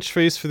 my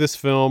catchphrase for this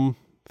film,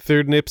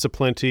 third nip's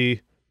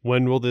aplenty,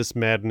 when will this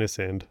madness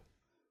end?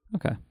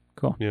 Okay,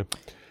 cool. Yeah.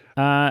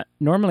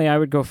 Normally I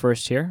would go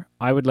first here.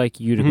 I would like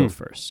you to go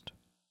first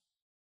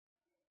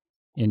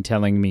in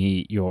telling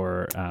me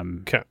your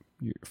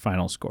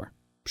final score.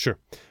 Sure.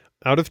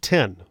 Out of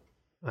 10,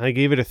 I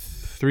gave it a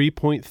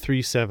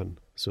 3.37.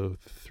 So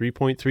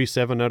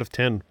 3.37 out of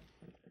 10.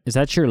 Is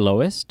that your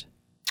lowest?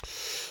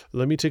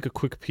 Let me take a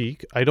quick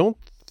peek. I don't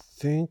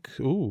think...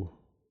 Ooh.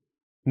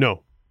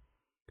 No.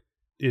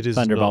 It is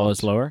Thunderball not.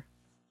 is lower?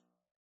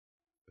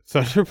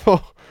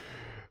 Thunderball,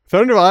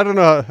 I don't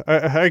know.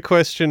 I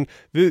question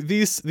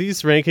these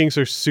rankings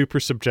are super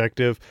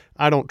subjective.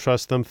 I don't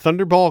trust them.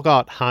 Thunderball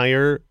got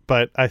higher,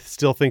 but I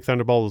still think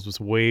Thunderball was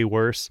way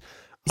worse.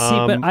 See,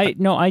 but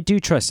I do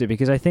trust it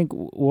because I think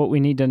what we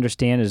need to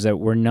understand is that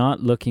we're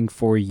not looking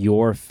for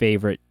your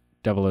favorite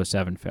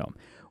 007 film.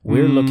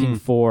 We're looking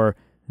for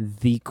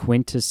the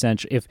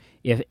quintessential.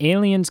 If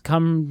aliens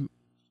come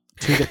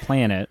to the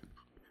planet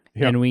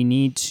and we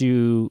need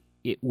to,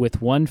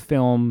 with one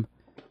film,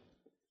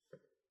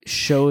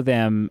 show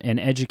them and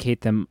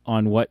educate them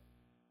on what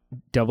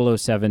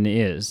 007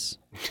 is,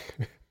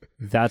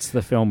 that's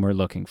the film we're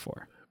looking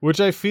for. Which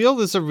I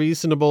feel is a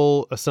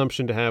reasonable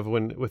assumption to have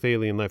with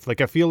alien life. Like,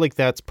 I feel like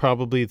that's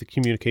probably the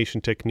communication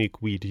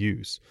technique we'd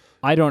use.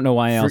 I don't know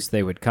why else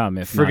they would come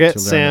if Forget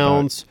not to learn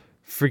sounds,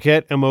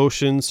 forget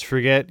emotions,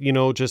 forget,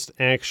 just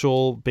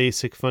actual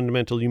basic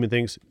fundamental human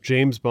things.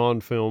 James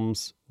Bond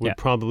films would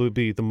probably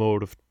be the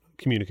mode of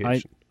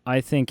communication.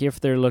 I think if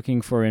they're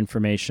looking for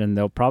information,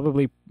 they'll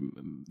probably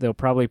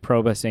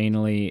probe us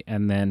anally,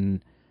 and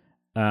then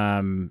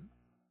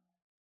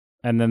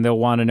they'll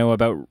want to know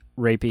about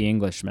rapey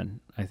Englishmen.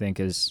 I think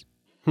is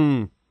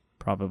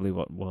probably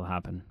what will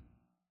happen.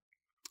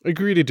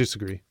 Agree to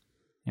disagree.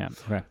 Yeah.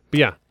 Okay. But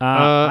yeah,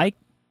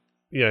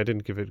 I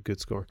didn't give it a good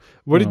score.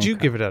 What did you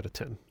give it out of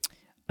 10?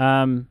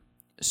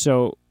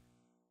 So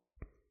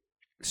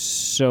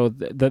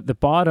the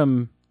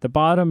bottom,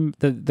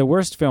 the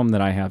worst film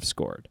that I have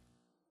scored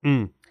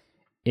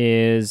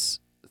is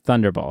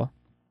Thunderball.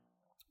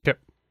 Okay.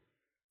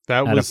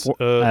 That was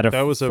at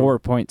was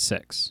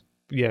 4.6.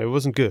 Yeah, it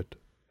wasn't good.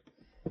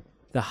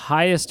 The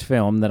highest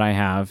film that I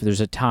have,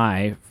 there's a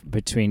tie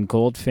between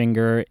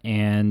Goldfinger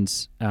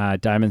and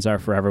Diamonds Are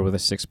Forever with a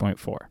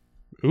 6.4.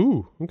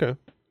 Ooh, okay.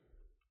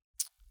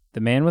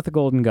 The Man with the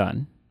Golden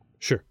Gun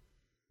Sure.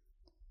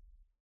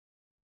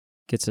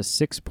 gets a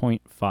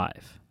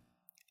 6.5.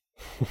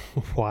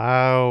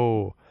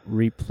 Wow.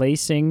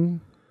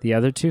 replacing the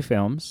other two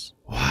films.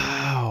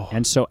 Wow.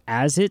 And so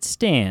as it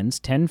stands,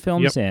 10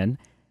 films in,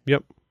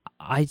 Yep.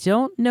 I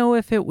don't know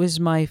if it was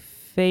my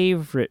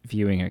favorite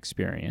viewing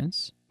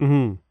experience,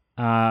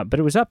 Mm-hmm. but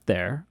it was up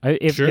there.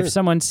 If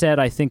someone said,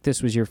 I think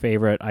this was your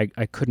favorite,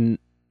 I couldn't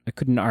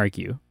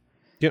argue.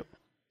 Yep.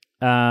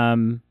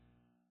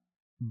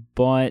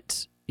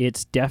 But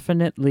it's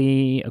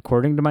definitely,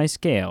 according to my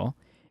scale,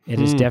 it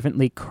is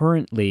definitely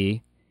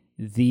currently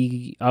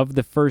of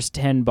the first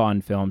 10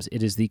 Bond films,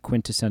 it is the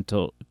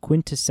quintessential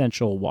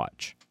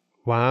watch.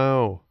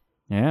 Wow.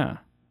 Yeah.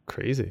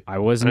 Crazy. I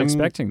wasn't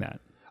expecting that.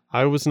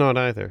 I was not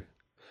either.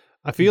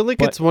 I feel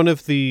like it's one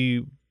of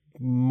the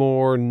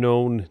more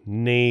known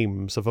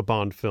names of a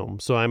Bond film.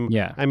 So I'm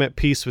at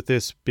peace with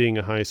this being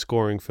a high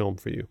scoring film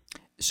for you.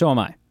 So am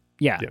I.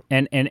 Yeah.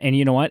 And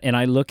you know what? And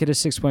I look at a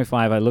 6.5,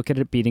 I look at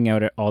it beating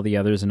out all the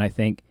others, and I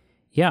think,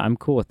 yeah, I'm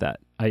cool with that.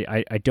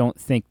 I don't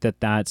think that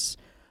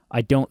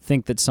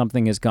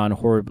something has gone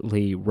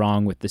horribly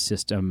wrong with the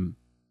system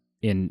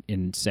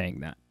in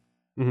saying that.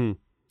 Mm-hmm.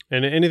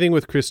 And anything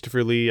with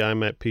Christopher Lee,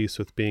 I'm at peace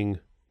with being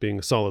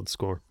a solid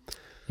score.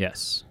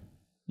 Yes.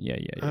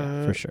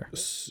 Yeah, for sure.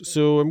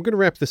 So I'm going to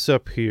wrap this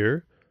up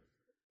here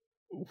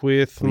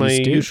with Please my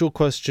do. usual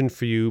question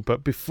for you.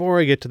 But before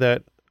I get to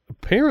that,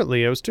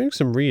 apparently I was doing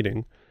some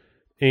reading,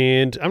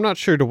 and I'm not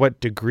sure to what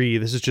degree.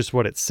 This is just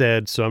what it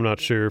said, so I'm not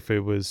sure if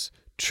it was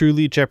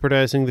truly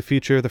jeopardizing the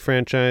future of the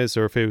franchise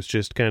or if it was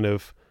just kind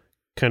of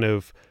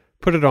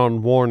put it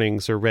on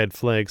warnings or red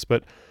flags.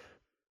 But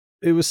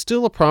it was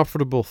still a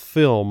profitable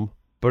film,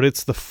 but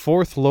it's the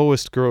fourth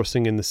lowest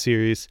grossing in the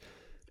series.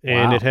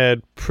 And it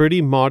had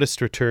pretty modest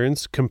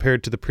returns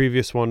compared to the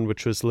previous one,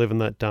 which was Live and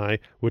Let Die,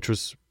 which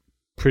was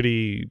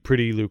pretty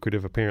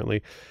lucrative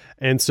apparently.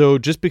 And so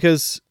just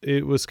because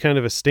it was kind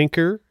of a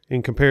stinker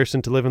in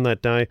comparison to Live and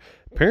Let Die,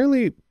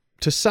 apparently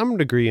to some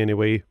degree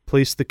anyway,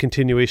 placed the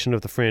continuation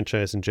of the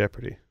franchise in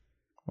jeopardy.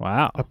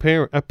 Wow.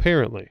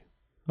 Apparently.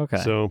 Okay.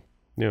 So,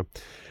 yeah.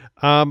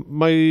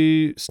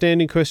 My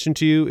standing question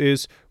to you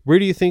is, where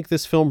do you think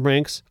this film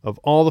ranks of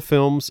all the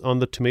films on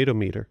the tomato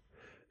meter?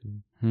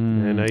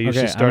 And I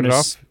usually start it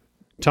off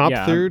top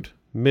third,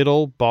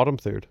 middle, bottom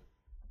third.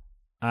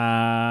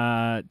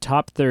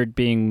 Top third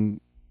being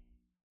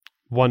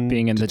 1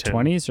 being in to the 10.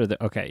 20s or the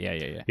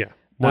Yeah,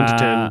 1 to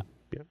 10.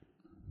 Yeah.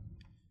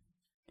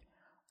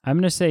 I'm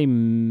gonna say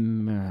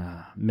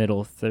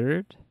middle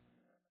third.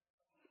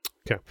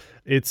 Okay,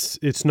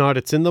 it's not.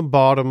 It's in the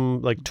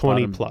bottom, like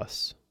 20 Bottom.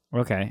 plus.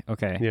 Okay.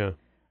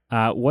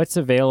 Yeah. What's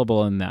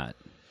available in that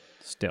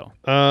still?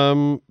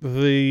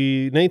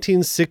 The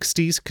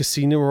 1960s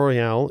Casino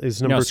Royale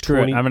is number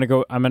 20. It. I'm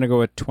gonna go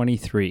with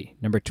 23.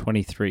 Number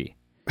 23.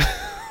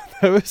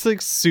 That was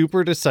like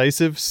super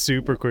decisive,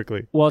 super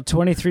quickly. Well,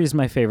 23 is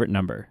my favorite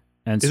number,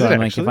 and Is so it I'm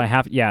like, actually? if I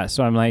have,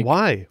 so I'm like,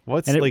 Why?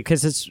 What's and like?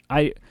 because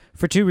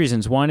for two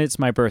reasons. One, it's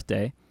my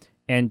birthday,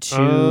 and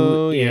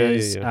two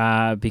is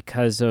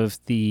because of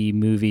the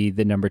movie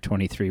The Number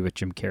 23 with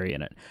Jim Carrey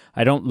in it.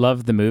 I don't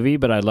love the movie,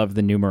 but I love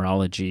the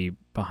numerology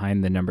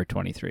behind the number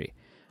 23.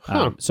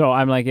 Huh. So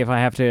I'm like, if I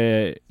have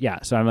to,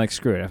 so I'm like,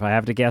 screw it. If I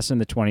have to guess in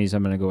the 20s,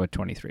 I'm going to go with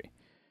 23.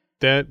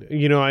 That,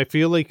 I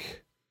feel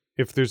like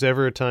if there's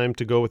ever a time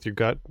to go with your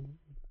gut,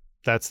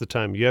 that's the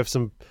time. You have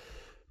some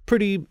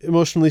pretty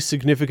emotionally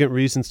significant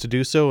reasons to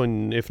do so,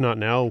 and if not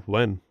now,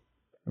 when?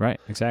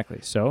 Right, exactly.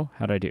 So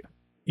how'd I do?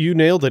 You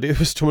nailed it. It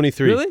was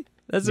 23. Really?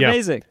 That's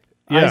amazing.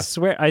 Yeah.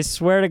 I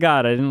swear to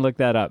God, I didn't look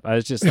that up. I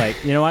was just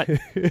like, you know what?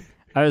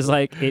 I was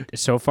like,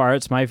 so far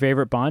it's my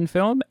favorite Bond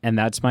film, and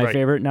that's my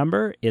favorite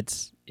number. It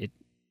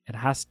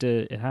has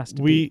to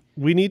be.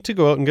 We need to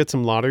go out and get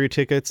some lottery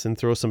tickets and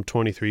throw some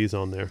 23s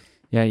on there.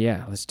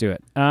 Yeah, let's do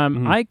it.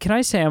 Can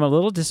I say I'm a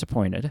little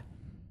disappointed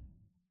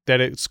that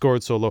it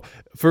scored so low.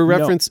 For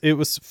reference, it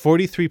was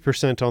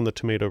 43% on the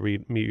tomato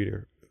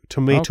meter.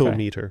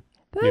 Meter.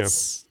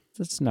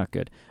 That's not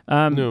good.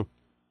 No.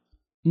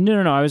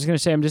 I was going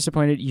to say I'm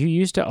disappointed. You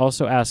used to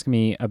also ask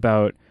me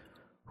about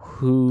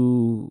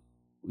you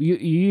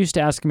used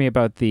to ask me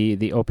about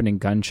the opening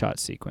gunshot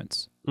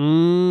sequence,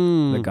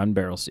 the gun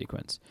barrel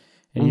sequence,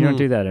 and you don't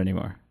do that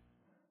anymore.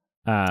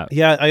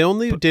 Yeah, I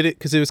only did it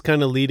because it was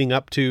kind of leading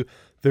up to,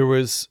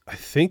 I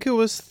think it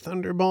was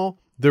Thunderball.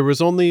 There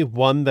was only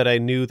one that I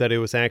knew that it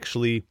was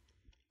actually,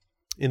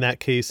 in that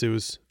case, it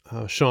was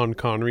Sean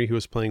Connery who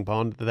was playing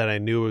Bond, that I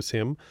knew it was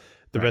him.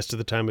 The rest of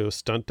the time it was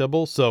stunt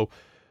double. So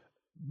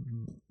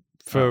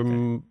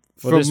from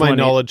my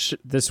knowledge,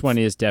 this one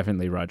is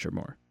definitely Roger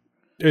Moore.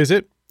 Is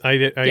it?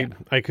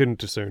 I couldn't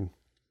discern.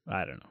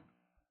 I don't know.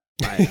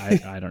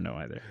 I don't know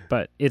either.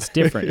 But it's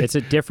different. It's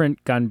a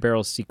different gun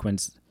barrel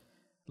sequence.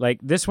 Like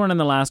this one and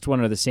the last one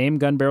are the same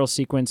gun barrel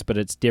sequence, but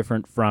it's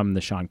different from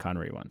the Sean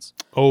Connery ones.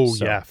 Oh,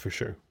 yeah, for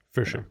sure.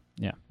 For sure.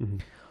 Yeah. Mm-hmm.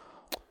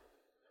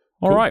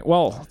 All right.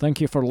 Well, thank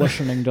you for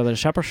listening to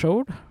this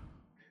episode.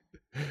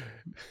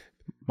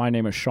 My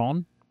name is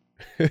Sean.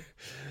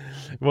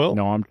 Well,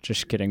 no, I'm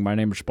just kidding. My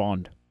name is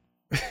Bond.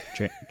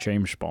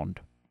 James Bond.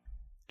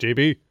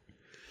 JB.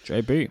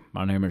 JB.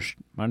 My name is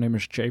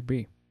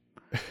JB.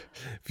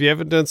 If you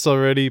haven't done so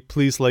already,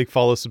 please like,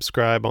 follow,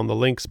 subscribe on the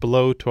links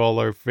below to all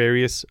our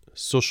various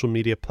social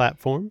media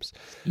platforms.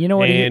 You know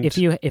what? And If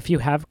you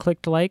have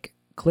clicked like,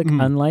 click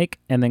unlike,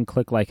 and then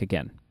click like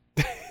again.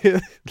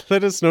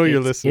 let us know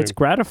you're listening. It's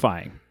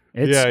gratifying.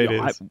 It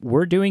is.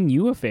 We're doing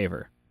you a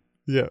favor.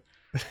 Yeah.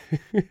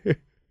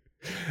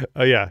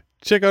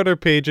 Check out our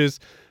pages.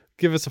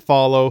 Give us a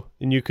follow,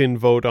 and you can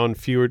vote on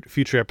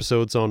future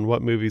episodes on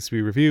what movies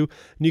we review.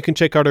 And you can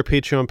check out our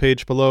Patreon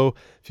page below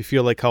if you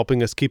feel like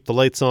helping us keep the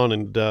lights on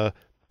and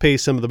pay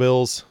some of the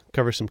bills,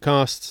 cover some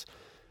costs.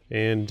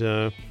 And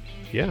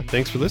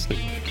thanks for listening.